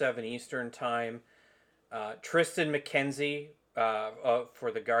 3:07 Eastern Time. Tristan McKenzie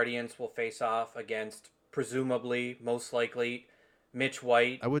for the Guardians will face off against, presumably, most likely, Mitch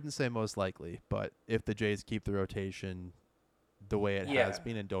White. I wouldn't say most likely, but if the Jays keep the rotation the way it has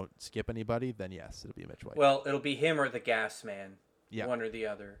been and don't skip anybody, then yes, it'll be Mitch White. Well, it'll be him or the Gas Man. Yeah. One or the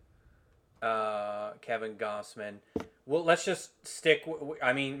other. Kevin Gossman. Well, let's just stick.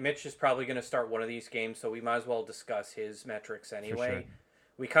 I mean, Mitch is probably going to start one of these games, so we might as well discuss his metrics anyway. Sure.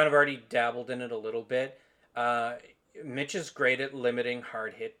 We kind of already dabbled in it a little bit. Mitch is great at limiting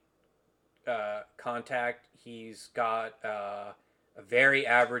hard hit contact. He's got a very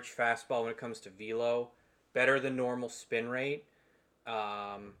average fastball when it comes to velo, better than normal spin rate.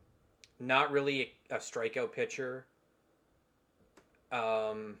 Not really a strikeout pitcher.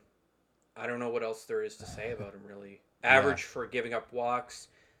 I don't know what else there is to say about him, really. Average for giving up walks.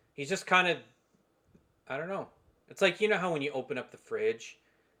 He's just kind of, I don't know. It's like, you know how when you open up the fridge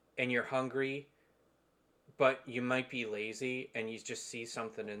and you're hungry, but you might be lazy and you just see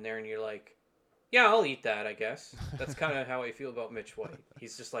something in there and you're like, yeah, I'll eat that, I guess. That's kind of how I feel about Mitch White.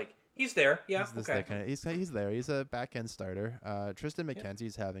 He's just like, he's there. Yeah, okay. He's there. He's a back-end starter. Tristan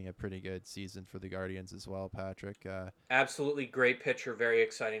McKenzie's having a pretty good season for the Guardians as well, Patrick. Absolutely great pitcher. Very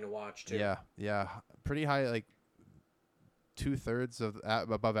exciting to watch, too. Yeah. Pretty high, like 2/3 of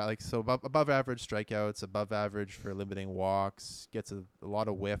above average strikeouts, above average for limiting walks, gets a lot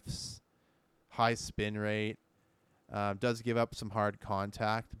of whiffs, high spin rate. Does give up some hard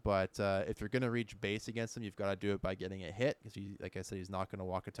contact, but if you're going to reach base against him, you've got to do it by getting a hit because, like I said, he's not going to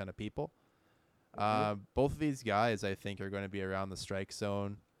walk a ton of people. Both of these guys, I think, are going to be around the strike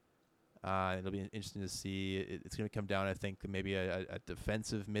zone. It'll be interesting to see. It's going to come down, I think, maybe a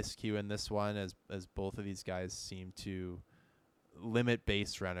defensive miscue in this one, as both of these guys seem to limit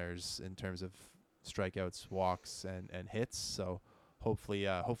base runners in terms of strikeouts, walks, and hits. So. Hopefully,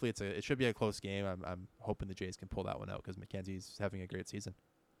 it should be a close game. I'm hoping the Jays can pull that one out because McKenzie's having a great season.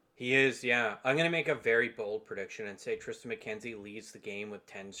 He is, yeah. I'm going to make a very bold prediction and say Tristan McKenzie leads the game with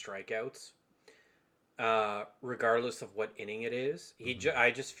 10 strikeouts, regardless of what inning it is.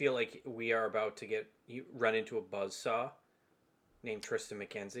 I just feel like we are about to run into a buzzsaw named Tristan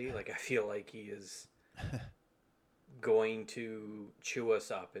McKenzie. Like, I feel like he is going to chew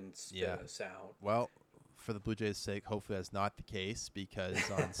us up and spit us out. Well, for the Blue Jays' sake, hopefully that's not the case because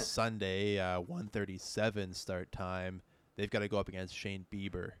on Sunday, 1:37 start time, they've got to go up against Shane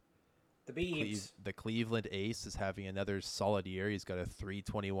Bieber. The Biebs. The Cleveland Ace is having another solid year. He's got a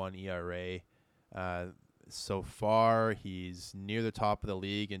 3.21 ERA. So far, he's near the top of the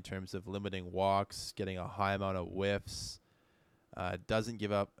league in terms of limiting walks, getting a high amount of whiffs. Does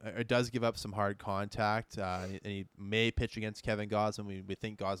give up some hard contact, and he may pitch against Kevin Gausman. We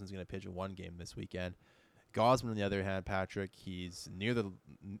think Gausman's going to pitch in one game this weekend. Gausman, on the other hand, Patrick, he's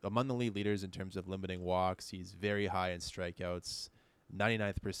among the league leaders in terms of limiting walks. He's very high in strikeouts,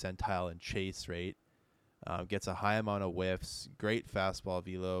 99th percentile in chase rate. Gets a high amount of whiffs, great fastball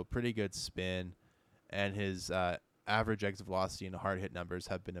velo, pretty good spin, and his average exit velocity and hard hit numbers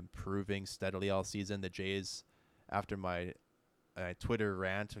have been improving steadily all season. The Jays, after my Twitter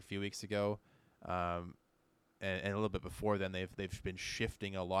rant a few weeks ago, and a little bit before then, they've been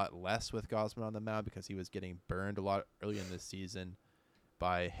shifting a lot less with Gausman on the mound because he was getting burned a lot early in the season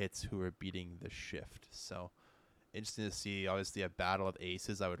by hits who were beating the shift. So interesting to see, obviously, a battle of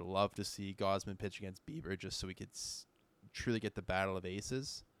aces. I would love to see Gausman pitch against Bieber just so we could truly get the battle of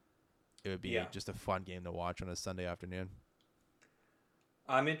aces. It would be just a fun game to watch on a Sunday afternoon.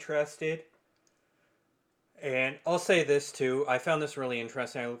 I'm interested. And I'll say this too. I found this really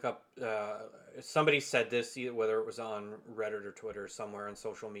interesting. I look up, somebody said this, whether it was on Reddit or Twitter, somewhere on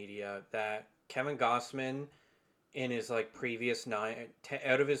social media, that Kevin Gausman, in his previous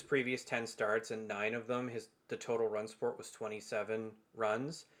out of his previous 10 starts, and 9 of them, the total run support was 27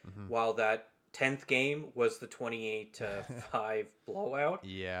 runs, while that 10th game was the 28-5 blowout.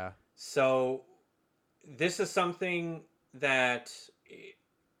 Yeah. So this is something that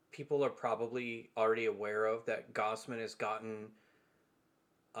people are probably already aware of, that Gausman has gotten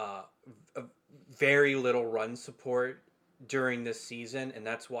a very little run support during this season, and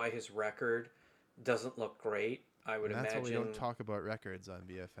that's why his record doesn't look great. I would imagine. That's why we don't talk about records on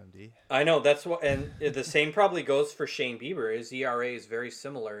BFMD. I know, that's what, and the same probably goes for Shane Bieber. His ERA is very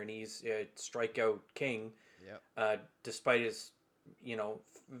similar, and he's a strikeout king. Yep. Despite his,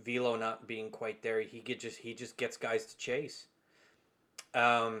 velo not being quite there, he just gets guys to chase.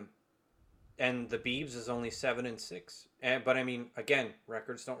 And the Biebs is only 7-6. But I mean, again,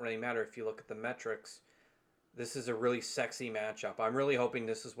 records don't really matter if you look at the metrics. This is a really sexy matchup. I'm really hoping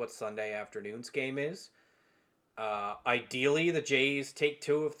this is what Sunday afternoon's game is. Ideally, the Jays take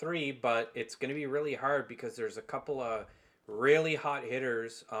 2 of 3, but it's going to be really hard because there's a couple of really hot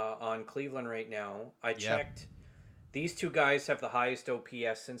hitters on Cleveland right now. I checked. These 2 guys have the highest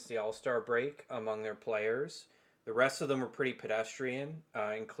OPS since the All-Star break among their players. The rest of them are pretty pedestrian,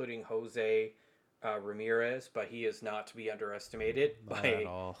 including Jose Ramirez, but he is not to be underestimated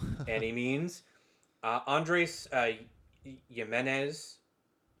by any means. Andres Jimenez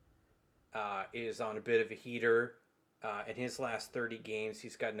is on a bit of a heater. In his last 30 games,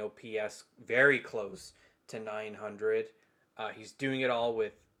 he's got an OPS very close to 900. He's doing it all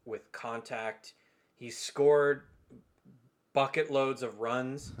with contact. He's scored bucket loads of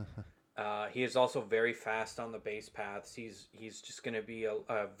runs. He is also very fast on the base paths. He's just going to be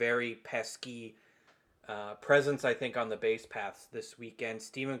a very pesky presence, I think, on the base paths this weekend.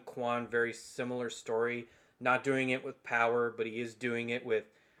 Steven Kwan, very similar story. Not doing it with power, but he is doing it with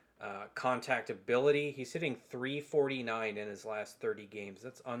contact ability. He's hitting .349 in his last 30 games.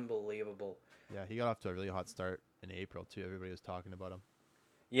 That's unbelievable. Yeah, he got off to a really hot start in April, too. Everybody was talking about him.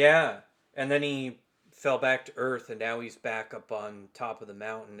 Yeah, and then he fell back to earth, and now he's back up on top of the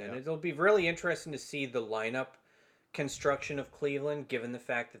mountain. And it'll be really interesting to see the lineup construction of Cleveland, given the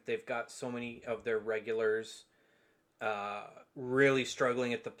fact that they've got so many of their regulars really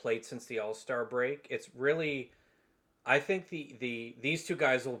struggling at the plate since the All-Star break. It's really, I think these 2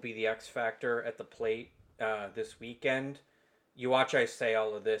 guys will be the X factor at the plate this weekend. You watch I say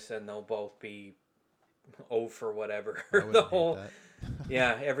all of this, and they'll both be 0 for whatever. The whole.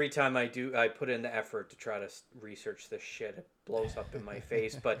 Yeah, every time I put in the effort to try to research this shit, it blows up in my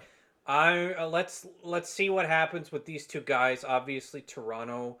face. But let's see what happens with these 2 guys. Obviously,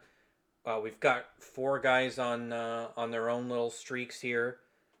 Toronto, we've got 4 guys on their own little streaks here.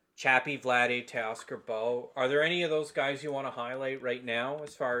 Chappie, Vladdy, Teoscar, Bo. Are there any of those guys you want to highlight right now,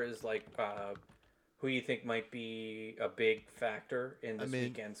 as far as who you think might be a big factor in this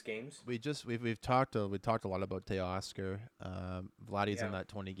weekend's games? We've talked a lot about Teoscar. Vladdy's on that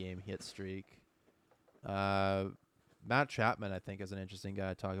 20-game hit streak. Matt Chapman, I think, is an interesting guy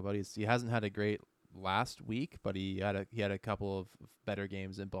to talk about. He hasn't had a great last week, but he had a couple of better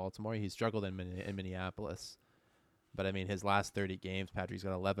games in Baltimore. He struggled in Minneapolis, but I mean, his last 30 games, Patrick's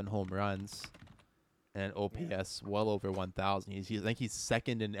got 11 home runs and OPS well over 1,000. I think he's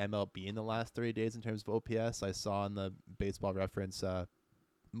second in MLB in the last 30 days in terms of OPS. I saw on the Baseball Reference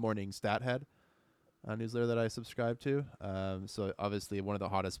morning stat head newsletter that I subscribe to. So obviously one of the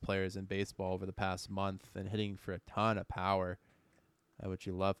hottest players in baseball over the past month and hitting for a ton of power, which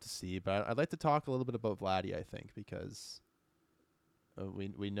you love to see. But I'd like to talk a little bit about Vladdy, I think, because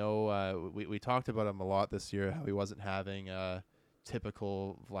we know we talked about him a lot this year, how he wasn't having a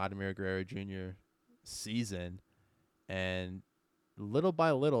typical Vladimir Guerrero Jr. season, and little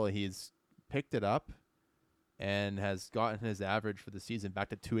by little he's picked it up and has gotten his average for the season back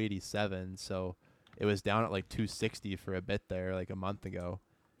to 287. So it was down at 260 for a bit there, a month ago,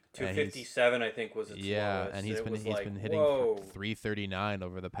 And he's 257, I think, was its yeah, lowest. and It was he's like, been hitting whoa. 339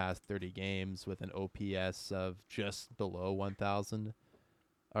 over the past 30 games with an OPS of just below 1,000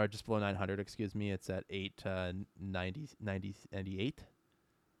 or just below 900. Excuse me. It's at 898.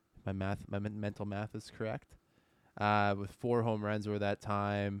 My mental math is correct. With 4 home runs over that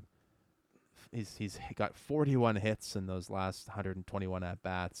time. He's got 41 hits in those last 121 at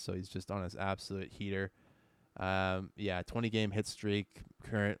bats, so he's just on his absolute heater. 20-game hit streak,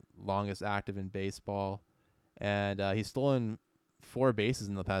 current longest active in baseball, and he's stolen 4 bases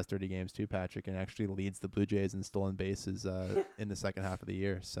in the past 30 games too, Patrick, and actually leads the Blue Jays in stolen bases in the second half of the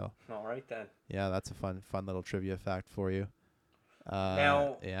year. So All right, then. yeah, that's a fun little trivia fact for you.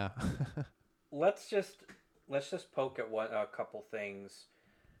 Now, yeah. let's just poke at a couple things.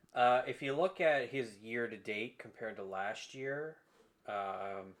 If you look at his year to date compared to last year,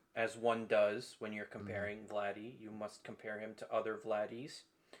 as one does when you're comparing Vladdy, you must compare him to other Vladdies.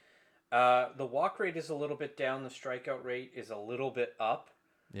 The walk rate is a little bit down. The strikeout rate is a little bit up.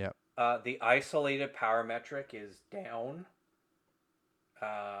 Yep. The isolated power metric is down.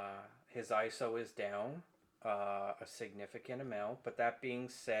 His ISO is down a significant amount. But that being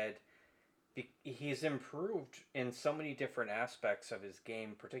said, he's improved in so many different aspects of his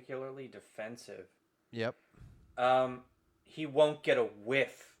game, particularly defensive. Yep. He won't get a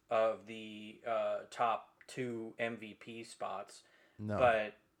whiff of the top 2 MVP spots. No.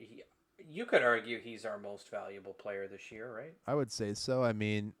 But you could argue he's our most valuable player this year, right? I would say so. I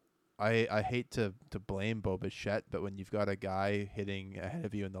mean, I hate to blame Bo Bichette, but when you've got a guy hitting ahead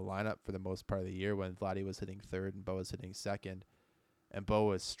of you in the lineup for the most part of the year, when Vladdy was hitting third and Bo was hitting second, and Bo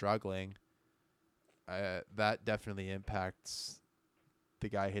was struggling, that definitely impacts the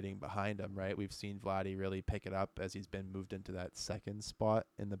guy hitting behind him, right? We've seen Vladdy really pick it up as he's been moved into that second spot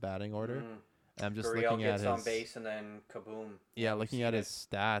in the batting order. And I'm just Gurriel looking at gets his on base and then kaboom. Yeah, looking at his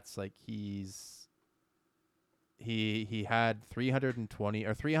stats, like he had 320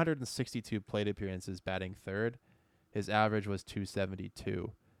 or 362 plate appearances batting third. His average was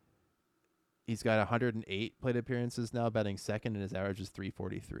 272. He's got 108 plate appearances now batting second, and his average is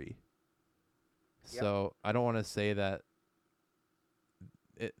 343. Yep. So I don't want to say that.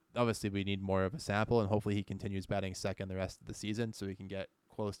 Obviously, we need more of a sample, and hopefully he continues batting second the rest of the season so we can get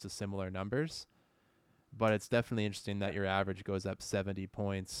close to similar numbers. But it's definitely interesting that your average goes up 70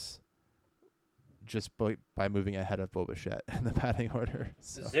 points just by moving ahead of Bo Bichette in the batting order.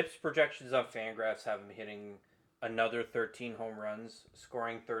 So. Zips projections on Fangraphs have him hitting another 13 home runs,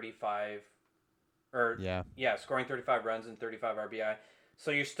 scoring 35 runs and 35 RBI. So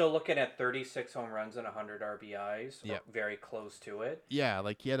you're still looking at 36 home runs and 100 RBIs. Yep. Very close to it. Yeah,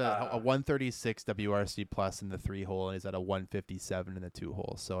 like he had a 136 WRC plus in the 3-hole, and he's at a 157 in the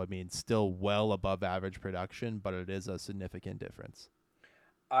 2-hole. So, I mean, still well above average production, but it is a significant difference.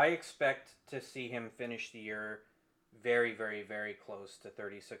 I expect to see him finish the year very, very, very close to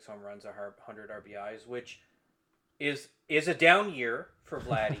 36 home runs, 100 RBIs, which is a down year for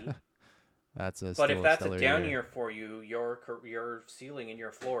Vladdy. But if that's a down year for you, your ceiling and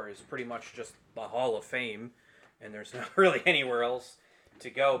your floor is pretty much just the Hall of Fame, and there's not really anywhere else to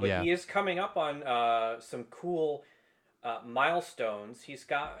go. But he is coming up on some cool milestones. He's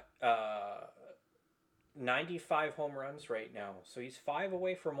got 95 home runs right now, so he's 5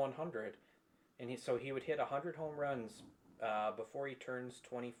 away from 100, and he would hit 100 home runs before he turns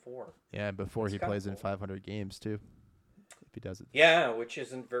 24. Yeah, before he plays in 500 games too. If he does it. Yeah, which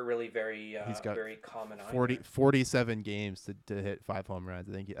isn't very he's got very common. 47 games to hit 5 home runs.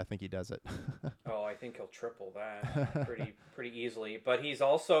 I think he does it. Oh, I think he'll triple that pretty easily. But he's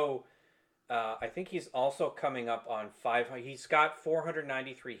also, I think he's also coming up on 500. He's got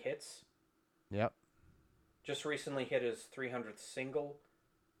 493 hits. Yep. Just recently hit his 300th single.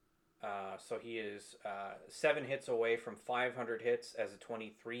 So he is 7 hits away from 500 hits as a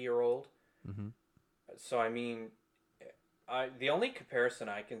 23-year-old. Mm-hmm. So I mean. The only comparison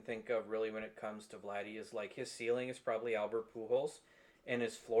I can think of really when it comes to Vladdy is like his ceiling is probably Albert Pujols, and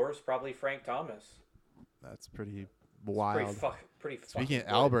his floor is probably Frank Thomas. That's pretty wild. Pretty Speaking of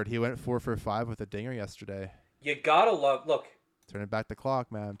Albert, he went 4 for 5 with a dinger yesterday. You gotta look. Turning back the clock,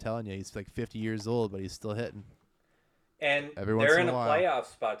 man. I'm telling you, he's like 50 years old, but he's still hitting. And they're in a playoff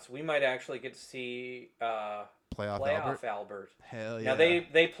spot, so we might actually get to see playoff Albert. Hell yeah. Now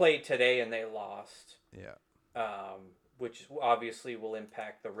they played today and they lost. Yeah. Which obviously will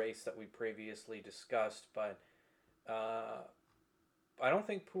impact the race that we previously discussed, but I don't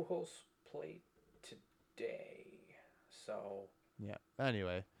think Pujols played today. So yeah.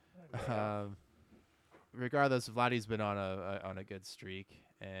 Anyway, regardless, Vladdy's been on a good streak,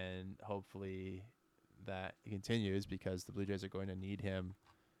 and hopefully that continues because the Blue Jays are going to need him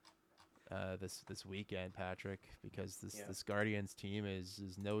this weekend, Patrick, because Yeah. this Guardians team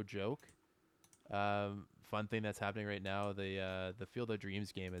is no joke. Fun thing that's happening right now, the Field of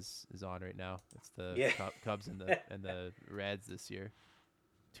Dreams game is on right now. It's the Yeah. Cubs and the Reds this year.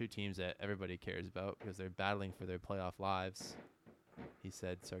 Two teams that everybody cares about because they're battling for their playoff lives, he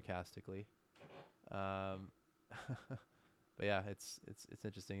said sarcastically. But yeah, it's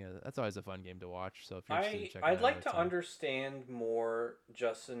interesting. That's always a fun game to watch. So if you're interested in checking I'd that like out, to it's on. understand more,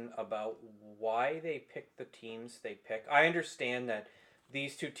 Justin, about why they pick the teams they pick. I understand that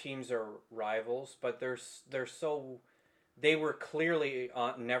these two teams are rivals, but they were clearly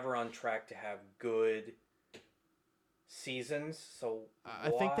never on track to have good seasons. So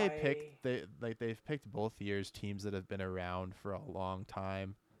I think they've picked both years teams that have been around for a long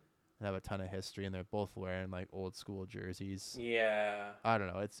time and have a ton of history, and they're both wearing like old school jerseys. Yeah. I don't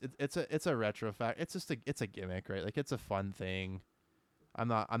know. It's a retro fact. It's just a gimmick, right? Like it's a fun thing. I'm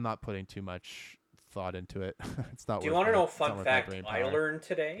not putting too much thought into it. It's not. Do you want to know a fun fact I learned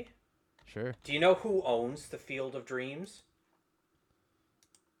today? Sure. Do you know who owns the Field of Dreams?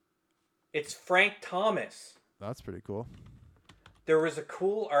 It's Frank Thomas. That's pretty cool. There was a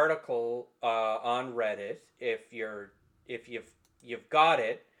cool article on Reddit. If you've got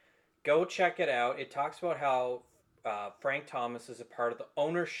it, go check it out. It talks about how Frank Thomas is a part of the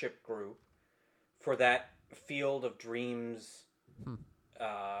ownership group for that Field of Dreams.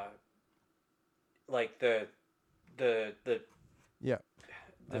 Like the Yeah.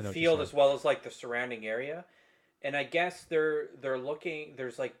 field as well as like the surrounding area. And I guess they're looking.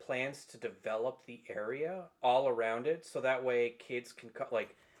 There's like plans to develop the area all around it, so that way kids can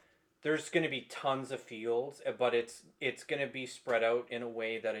like. There's going to be tons of fields, but it's going to be spread out in a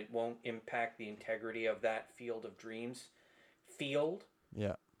way that it won't impact the integrity of that Field of Dreams field.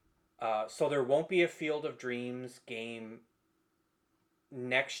 Yeah. So there won't be a Field of Dreams game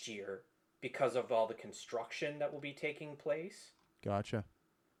next year because of all the construction that will be taking place. Gotcha.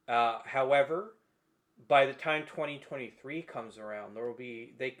 However, by the time 2023 comes around, they'll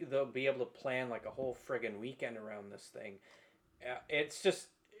be able to plan like a whole friggin' weekend around this thing. It's just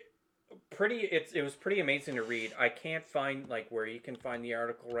pretty. It was pretty amazing to read. I can't find like where you can find the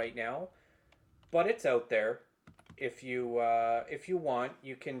article right now, but it's out there. If you want,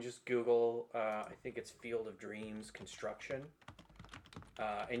 you can just Google. I think it's Field of Dreams construction,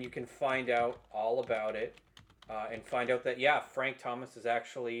 and you can find out all about it, and find out that Frank Thomas is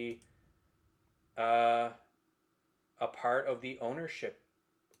actually a part of the ownership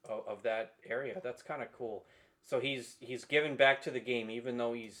of that area. That's kind of cool. So he's given back to the game, even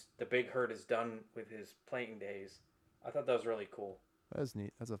though the big hurt is done with his playing days. I thought that was really cool. That's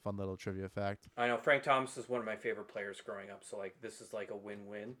neat. That's a fun little trivia fact. I know Frank Thomas is one of my favorite players growing up, so like this is like a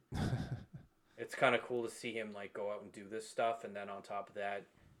win-win. It's kind of cool to see him like go out and do this stuff, and then on top of that,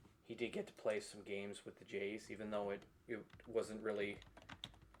 he did get to play some games with the Jays, even though it wasn't really.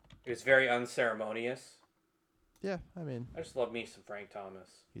 It was very unceremonious. Yeah, I mean, I just love me some Frank Thomas.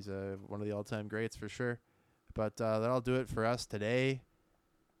 He's one of the all-time greats for sure. But that'll do it for us today.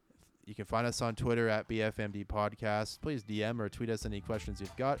 You can find us on Twitter at BFMD Podcast. Please DM or tweet us any questions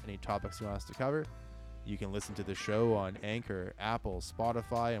you've got, any topics you want us to cover. You can listen to the show on Anchor, Apple,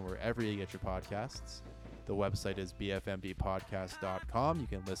 Spotify, and wherever you get your podcasts. The website is bfmdpodcast.com. You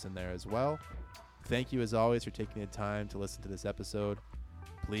can listen there as well. Thank you, as always, for taking the time to listen to this episode.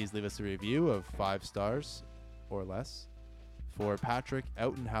 Please leave us a review of 5 stars or less. For Patrick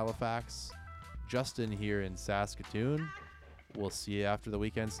out in Halifax, Justin here in Saskatoon, we'll see you after the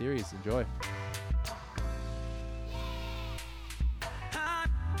weekend series. Enjoy.